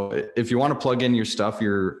good. So if you want to plug in your stuff,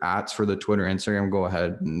 your ats for the Twitter, Instagram, go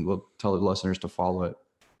ahead and we'll tell the listeners to follow it.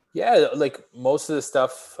 Yeah, like most of the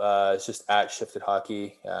stuff is just at Shifted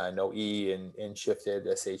Hockey, no E in Shifted,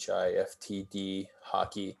 SHIFTD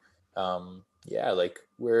Hockey. Yeah, like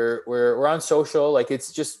we're on social. Like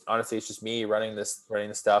it's just me running the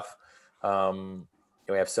stuff.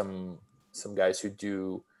 We have some guys who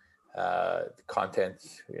do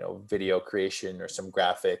content, video creation or some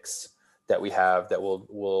graphics that we have that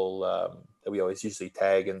that we always usually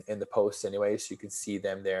tag in the posts anyway, so you can see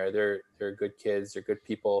them there. They're good kids, they're good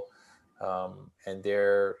people, and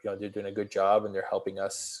they're doing a good job, and they're helping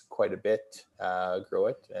us quite a bit grow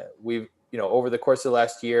it. We've over the course of the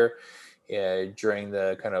last year, during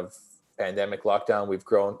the kind of pandemic lockdown, we've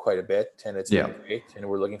grown quite a bit, and it's been great. And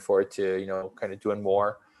we're looking forward to kind of doing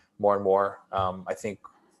more and more. I think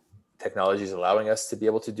technology is allowing us to be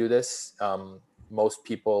able to do this. Most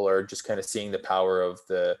people are just kind of seeing the power of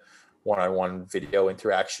the one-on-one video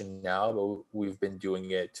interaction now, but we've been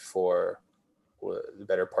doing it for the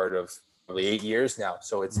better part of probably 8 years now.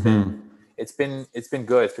 So it's been good. It's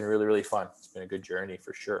been really, really fun. It's been a good journey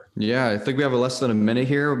for sure. Yeah, I think we have less than a minute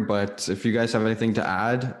here, but if you guys have anything to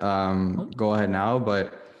add, go ahead now.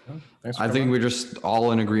 But I think we're just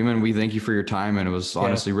all in agreement. We thank you for your time, and it was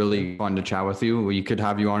honestly really fun to chat with you. We could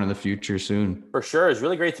have you on in the future soon. For sure. It's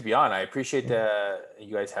really great to be on. I appreciate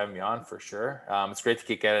you guys having me on for sure. It's great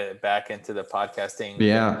to get back into the podcasting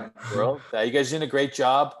world. You guys are doing a great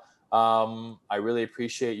job. I really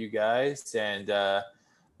appreciate you guys, and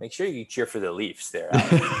make sure you cheer for the Leafs there.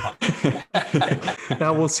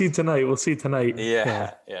 Now we'll see tonight.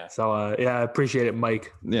 Yeah. So I appreciate it,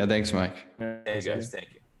 Mike. Yeah, thanks, Mike. Hey guys, thank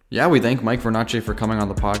you. Yeah, we thank Mike Vernace for coming on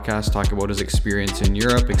the podcast, talking about his experience in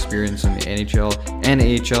Europe, experience in the NHL and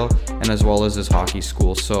AHL, and as well as his hockey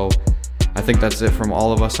school. So I think that's it from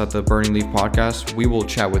all of us at the Burning Leaf podcast. We will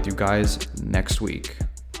chat with you guys next week.